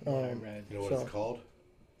 From what I read. You know what So- it's called?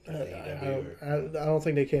 I, AEW I don't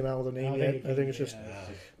think they came out with a name yet. I think it's just. yeah.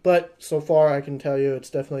 But so far, I can tell you it's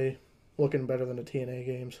definitely looking better than the TNA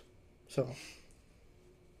games. So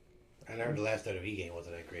I heard the last WWE game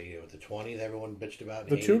wasn't that great. With the 20s, everyone bitched about.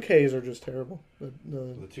 and the hated. 2Ks are just terrible. The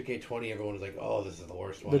 2K20, everyone was like, "Oh, this is the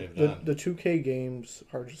worst one The, they've the, done." the 2K games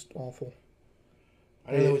are just awful.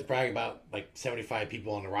 I know they always brag about like 75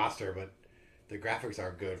 people on the roster, but the graphics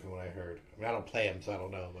aren't good from what I heard. I mean, I don't play them, so I don't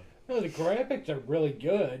know. But No, the graphics are really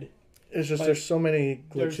good. It's just But there's so many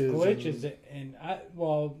glitches. There's glitches, and-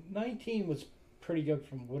 and 19 was pretty good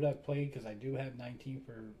from what I played because I do have 19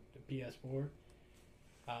 for the PS4.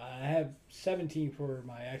 I have 17 for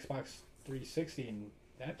my Xbox 360, and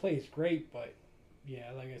that plays great. But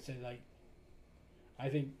yeah, like I said, like I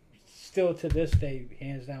think still to this day,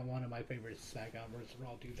 hands down, one of my favorites, SmackDown vs.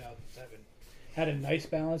 Raw 2007. Had a nice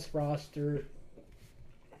balanced roster.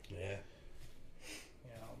 yeah, You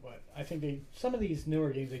know, but I think some of these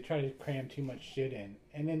newer games they try to cram too much shit in,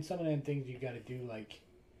 and then some of them things you got to do like,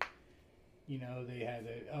 you know, they had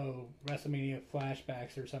WrestleMania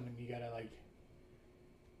flashbacks or something. You got to like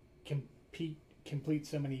complete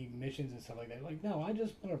so many missions and stuff like that. Like, no, I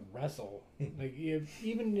just want to wrestle. Like,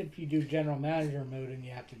 even if you do general manager mode and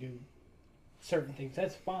you have to do certain things,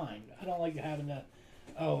 that's fine. I don't like having to.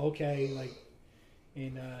 Oh, okay, like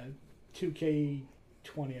in 2K20,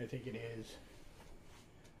 I think it is.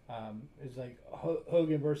 It's like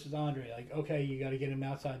Hogan versus Andre. Like, okay, you got to get him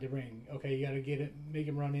outside the ring. Okay, you got to make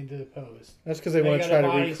him run into the post. That's because they Now want you to try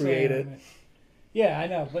gotta to body recreate slam it. him. Yeah, I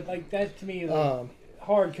know, but like that to me is like,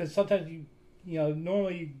 hard because sometimes you know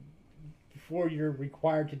normally before you're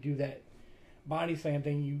required to do that body slam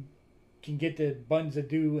thing, can get the buttons to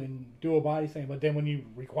do a body slam, but then when you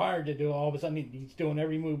required to do it, all of a sudden he's doing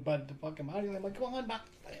every move but the fucking body slam. I'm like, come on, body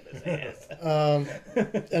slam his ass.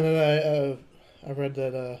 And then I read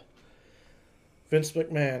that Vince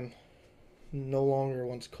McMahon no longer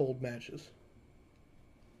wants cold matches.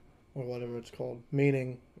 Or whatever it's called.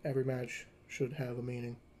 Meaning, every match should have a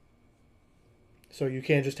meaning. So you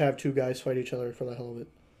can't just have two guys fight each other for the hell of it.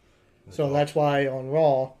 That's why on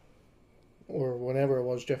Raw, or whenever it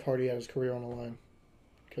was, Jeff Hardy had his career on the line.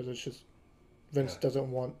 Because it's just, Vince doesn't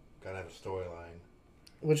want... Gotta have a storyline.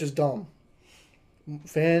 Which is dumb.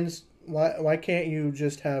 Fans, why can't you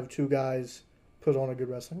just have two guys put on a good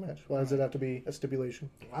wrestling match? Why does it have to be a stipulation?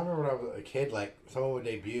 I remember when I was a kid, like, someone would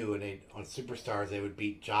debut, and on Superstars, they would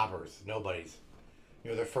beat jobbers, nobodies.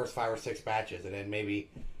 Their first 5 or 6 matches, and then maybe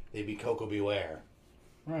they beat Coco Beware.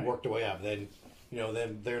 Right. Worked their way up. Then,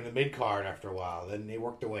 then they're in the mid-card after a while. Then they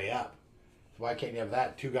worked their way up. So why can't you have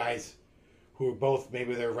that? Two guys who are both,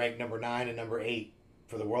 maybe they're ranked number 9 and number 8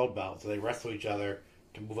 for the world belt, so they wrestle each other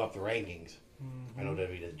to move up the rankings. Mm-hmm. I know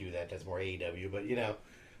WWE doesn't do that. That's more AEW, but,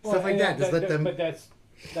 stuff like that. Just let them... But that's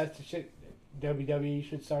the shit WWE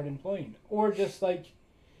should start employing. Or just like,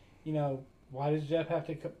 why does Jeff have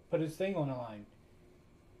to put his thing on the line?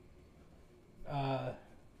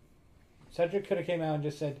 Cedric could have came out and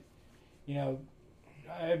just said,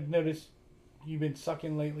 I've noticed you've been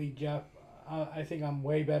sucking lately, Jeff. I think I'm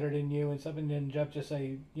way better than you and something. Then Jeff just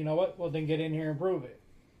say, you know what? Well, then get in here and prove it.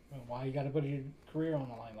 Well, why you got to put your career on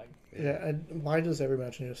the line? Like, yeah, why does every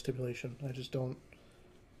match need a stipulation? I just don't.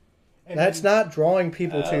 And that's not drawing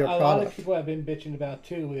people to your product. A lot of people have been bitching about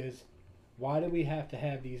too is why do we have to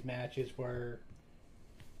have these matches where,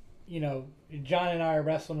 John and I are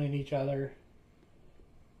wrestling each other,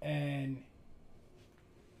 and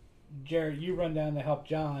Jared, you run down to help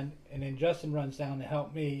John, and then Justin runs down to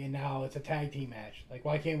help me, and now it's a tag team match. Like,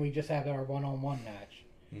 why can't we just have our one-on-one match?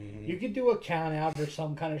 Mm-hmm. You could do a count out or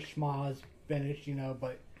some kind of schmoz finish,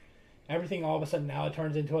 but everything all of a sudden now it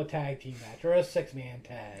turns into a tag team match or a 6-man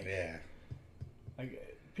tag. Yeah.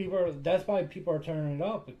 Like, that's why people are turning it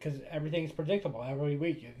up, because everything's predictable every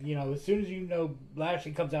week. As soon as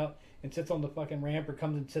Lashley comes out and sits on the fucking ramp or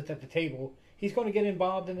comes and sits at the table, he's going to get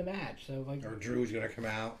involved in the match. So or Drew's going to come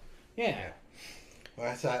out. Yeah. Well,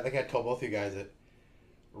 I told both of you guys that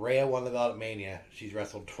Rhea won the belt at Mania. She's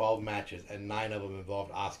wrestled 12 matches, and 9 of them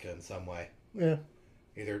involved Asuka in some way. Yeah.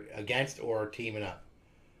 Either against or teaming up.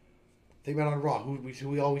 Think about on Raw. Who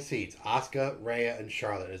we always see? It's Asuka, Rhea, and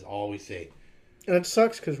Charlotte is all we see. And it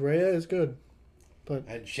sucks because Rhea is good.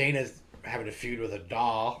 And Shayna's having a feud with a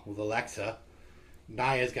doll, with Alexa.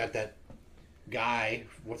 Nia's got that guy,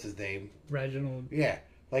 what's his name? Reginald. Yeah.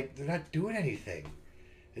 Like, they're not doing anything.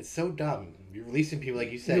 It's so dumb. You're releasing people,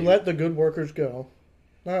 like you said. You let the good workers go.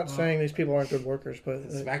 Not saying these people aren't good workers, but...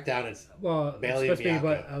 SmackDown, it's Bailey it's supposed to be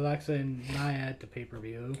what Alexa and Nia at the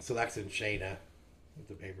pay-per-view. It's Alexa and Shayna at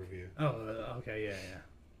the pay-per-view. Oh, okay,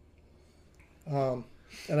 yeah.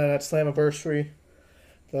 And then at Slammiversary,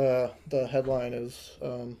 the headline is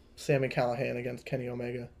Sami Callihan against Kenny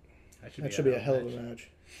Omega. That should be a hell of a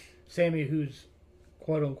match. Sami, who's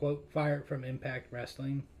quote-unquote fired from Impact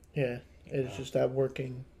Wrestling. Yeah, it's just that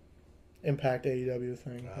working Impact AEW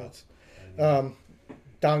thing.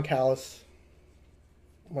 Don Callis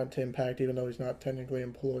went to Impact, even though he's not technically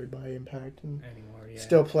employed by Impact. And anymore, yeah.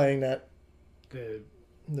 Still playing that... The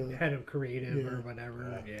head of creative or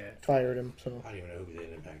whatever, fired him, so... I don't even know who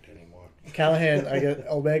did Impact anymore. Callahan, I guess,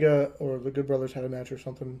 Omega or the Good Brothers had a match or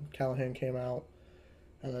something. Callahan came out,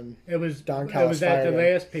 and then it was Don Callis. It was at the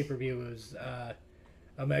last pay-per-view. It was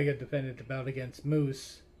Omega defended the belt against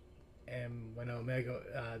Moose, and when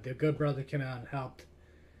the Good Brother came out and helped,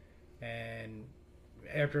 and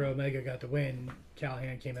after Omega got the win,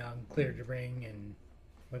 Callahan came out and cleared the ring and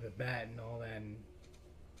with a bat and all that, and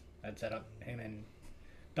that set up him and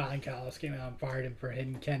Don Callis came out and fired him for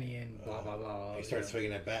hitting Kenny and blah, blah, blah. He started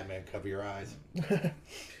swinging at Batman, cover your eyes.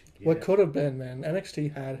 What could have been, man?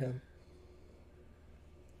 NXT had him.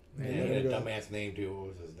 Yeah, he had a dumbass name, too. What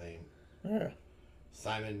was his name? Yeah.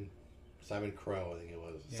 Simon Crow, I think it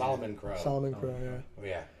was. Yeah. Solomon Crow. Solomon Crow, yeah. Oh,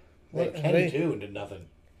 yeah. They had Kenny, too, and did nothing.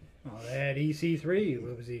 Oh, they had EC3.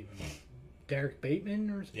 What was he? Derek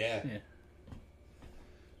Bateman or something? Yeah.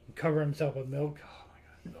 Cover himself with milk. Oh,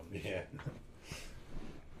 my God. Yeah.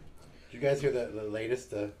 Did you guys hear the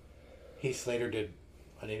latest? Heath Slater did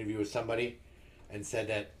an interview with somebody and said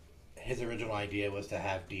that his original idea was to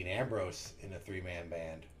have Dean Ambrose in a 3-man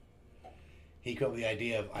band. He came up with the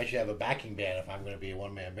idea of, I should have a backing band if I'm going to be a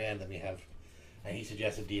 1-man band. Let me have... And he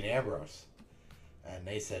suggested Dean Ambrose. And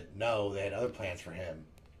they said no, they had other plans for him.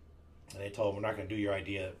 And they told him, we're not going to do your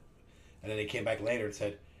idea. And then they came back later and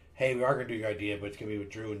said, hey, we are going to do your idea, but it's going to be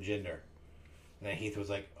with Drew and Jinder. And then Heath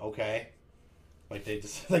was like, okay. Like, they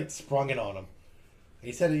just, like, sprung it on him.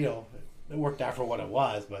 He said, you know, it worked out for what it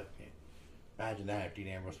was, but imagine that if Dean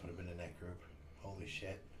Ambrose would have been in that group. Holy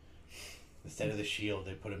shit. Instead of the Shield,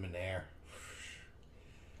 they put him in there.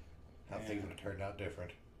 How things would have turned out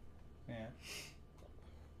different. Yeah.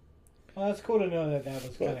 Well, that's cool to know that that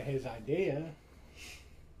was kind of his idea.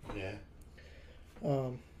 Yeah.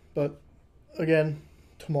 But again,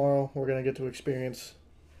 tomorrow we're gonna get to experience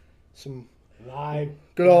some Live.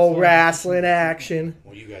 good old wrestling action.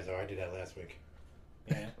 Well, you guys are. I did that last week.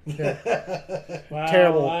 Yeah. Yeah. Wow,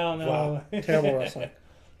 Terrible. I don't know. Terrible wrestling.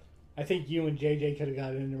 I think you and JJ could have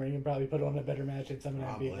gotten in the ring and probably put on a better match than some of them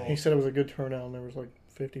Probably. people. He said it was a good turnout, and there was like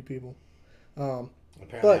 50 people. Apparently,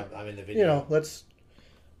 But, I'm in the video. You know, let's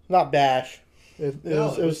not bash. It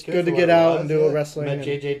No, was good to for get what it out was, and do a wrestling. Met and-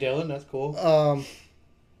 JJ Dillon. That's cool.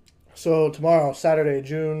 So tomorrow, Saturday,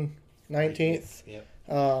 June 19th, Yep.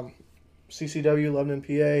 CCW, Lebanon,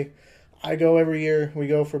 PA. I go every year. We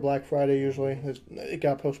go for Black Friday usually. It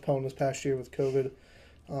got postponed this past year with COVID.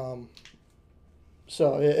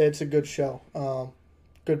 So it's a good show.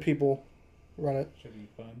 Good people run it. Should be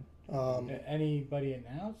fun. Um, Anybody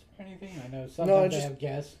announce or anything? I know sometimes No, I they just- have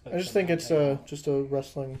guests. But I just think sometimes it's they don't. just a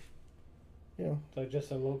wrestling. You know, So just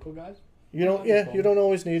the local guys? you don't. Yeah, you don't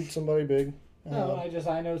always need somebody big. No,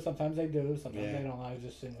 I know sometimes they do. Sometimes Yeah. they don't. I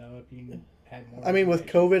just didn't know if you had more. I mean, with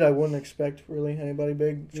information. COVID, I wouldn't expect really anybody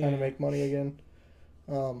big trying to Yeah. make money again.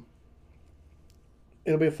 It'll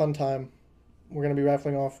be a fun time. We're going to be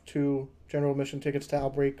raffling off 2 general admission tickets to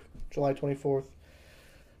Outbreak, July 24th.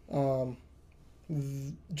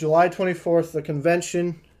 July 24th, the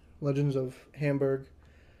convention, Legends of Hamburg.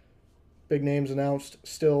 Big names announced,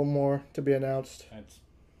 still more to be announced. That's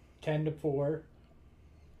 10 to 4.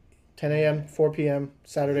 10 a.m., 4 p.m.,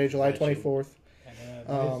 Saturday, July 24th. And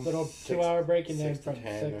a nice little 2-hour break, and then 6 to from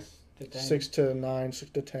 10. 6 to 10. 6 to 9,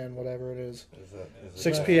 6 to 10, whatever it is. Is it-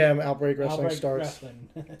 6 Right. p.m., Outbreak Wrestling Outbreak starts. Wrestling.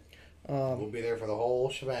 We'll be there for the whole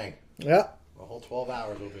shebang. Yeah. The whole 12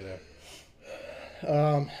 hours we'll be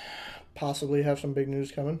there. Possibly have some big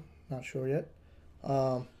news coming. Not sure yet.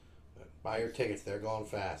 Buy your tickets. They're going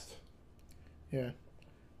fast. Yeah.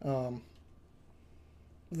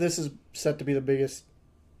 This is set to be the biggest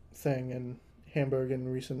thing in Hamburg in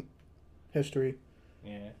recent history.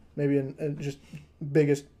 Yeah. Maybe in just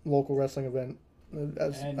biggest local wrestling event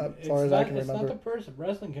as And far as I can it's remember. not the first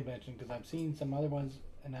wrestling convention, because I've seen some other ones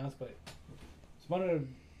announced, but it's one of the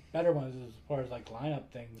better ones as far as like lineup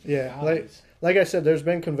things. Yeah, guys. Like I said, there's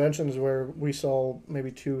been conventions where we saw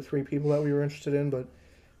maybe 2-3 people that we were interested in, but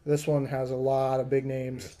this one has a lot of big We're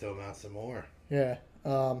names. still out some more. Yeah.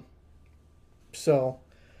 So,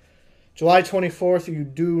 July 24th, you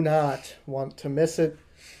do not want to miss it.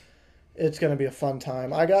 It's going to be a fun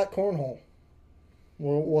time. I got cornhole.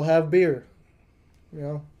 We'll have beer. You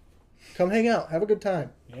know, come hang out. Have a good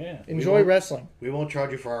time. Yeah. Enjoy won't- wrestling. We won't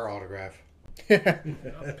charge you for our autograph.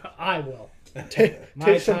 I will. take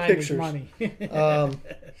My some time pictures. is money.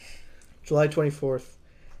 July 24th.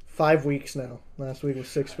 5 weeks now. Last week was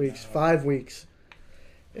 6 weeks. 5 weeks.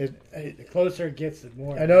 The closer it gets, the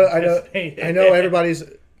more. I know. anticipated. I know. Everybody's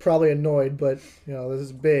probably annoyed, but you know this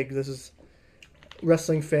is big. This is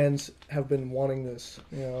wrestling fans have been wanting this.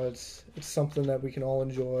 You know, it's something that we can all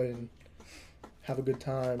enjoy and have a good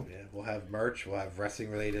time. Yeah, we'll have merch. We'll have wrestling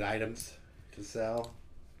related items to sell.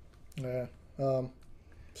 Yeah.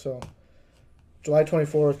 So, July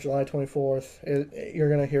 24th, July 24th. You're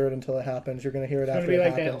gonna hear it until it happens. You're gonna hear it It's going after to be it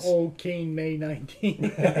like happens. that old King May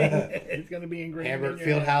 19th. It's going to be ingrained Hamburg in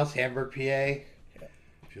your head. Fieldhouse, Hamburg, PA.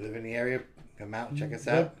 If you live in the area, come out and check us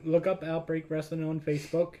out. Look up Outbreak Wrestling on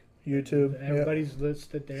Facebook. YouTube. Everybody's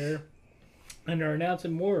listed there. And they're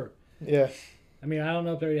announcing more. Yeah. I mean, I don't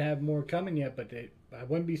know if they have more coming yet, but I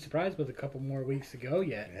wouldn't be surprised with a couple more weeks to go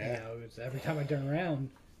yet. Yeah. You know, it's every time I turn around.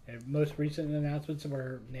 And most recent announcements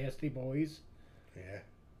were Nasty Boys. Yeah.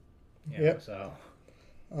 You know, Yep. So.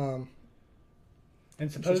 Um.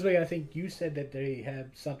 And supposedly, I think you said that they have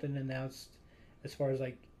something announced as far as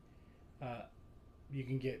like, you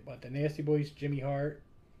can get the Nasty Boys, Jimmy Hart.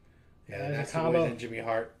 Yeah, As a that's combo. and Jimmy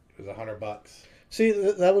Hart was $100. See,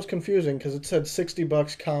 that was confusing because it said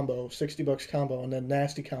 $60 combo, $60 combo, and then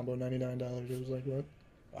nasty combo, $99. It was like what?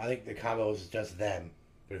 I think the combo is just them.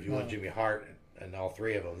 But if you want Oh. Jimmy Hart and all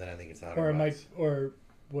three of them, then I think it's $100. Or it might, or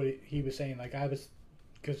what he was saying, like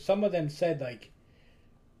because some of them said like,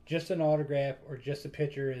 just an autograph or just a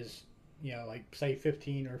picture is, you know, like say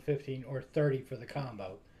 15 or 30 for the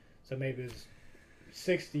combo. So maybe it's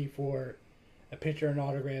 60 for a picture and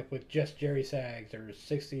autograph with just Jerry Sags, or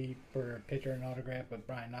 60 for a picture and autograph with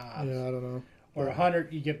Brian Knobs. Yeah, I don't know. Or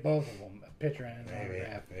 100, you get both of them, a picture and an Maybe.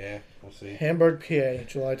 autograph. Yeah, we'll see. Hamburg, PA,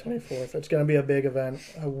 July 24th. It's going to be a big event.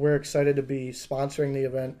 We're excited to be sponsoring the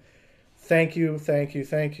event. Thank you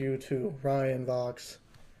to Ryan Vox,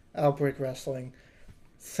 Outbreak Wrestling.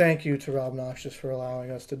 Thank you to Rob Noxious for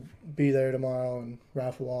allowing us to be there tomorrow and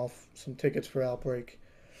raffle off some tickets for Outbreak.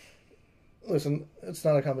 Listen, it's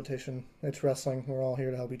not a competition. It's wrestling. We're all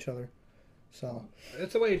here to help each other. So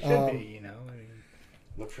That's the way it should be, you know. I mean,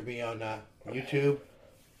 Look for me on YouTube.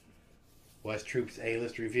 West Troops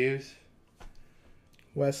A-List Reviews.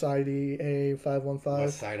 West IDA 515.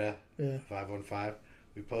 West Side Yeah. 515.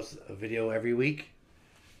 We post a video every week.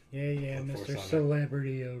 yeah, Look for us Mr. on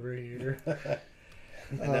Celebrity over here.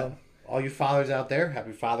 And all you fathers out there,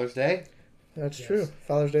 happy Father's Day. That's Yes. true.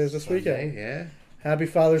 Father's Day is this Sunday, weekend. yeah. Happy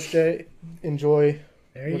Father's Day. Enjoy.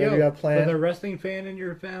 There you Whatever go. you got planned. For the wrestling fan in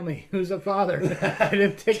your family who's a father. And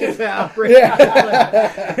if tickets to Outbreak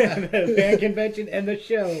the fan convention and the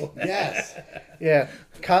show. Yes. Yeah,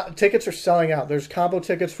 tickets are selling out. There's combo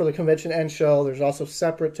tickets for the convention and show. There's also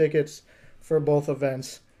separate tickets for both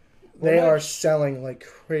events. They Well, are selling like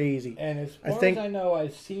crazy. And as I far think- as I know,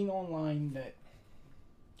 I've seen online that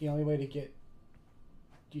the only way to get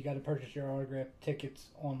you got to purchase your autograph tickets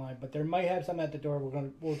online, but there might have some at the door.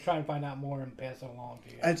 We'll try and find out more and pass it along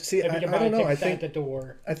to you. I see. If you I can buy don't know. I tickets think. at the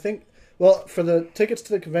door. Well, for the tickets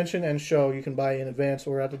to the convention and show, you can buy in advance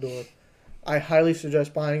or at the door. I highly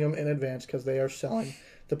suggest buying them in advance because they are selling.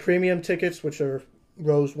 The premium tickets, which are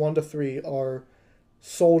rows 1 to 3, are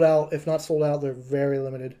sold out. If not sold out, they're very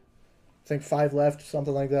limited. I think 5 left,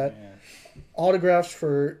 something like that. Yeah. Autographs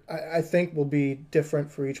I think will be different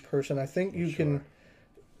for each person. I think you can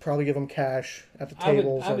probably give them cash at the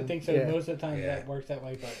tables. I would and- think so. yeah. Most of the time Yeah. that works that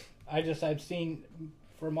way, but I've seen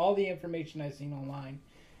from all the information I've seen online,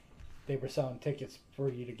 they were selling tickets for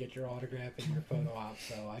you to get your autograph and your photo op.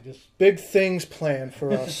 So I just Big things planned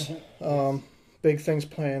for us. Big things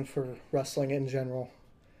planned for wrestling in general.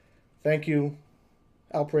 Thank you,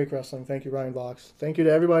 Outbreak Wrestling. Thank you, Ryan Vox. Thank you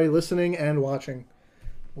to everybody listening and watching.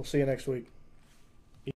 We'll see you next week.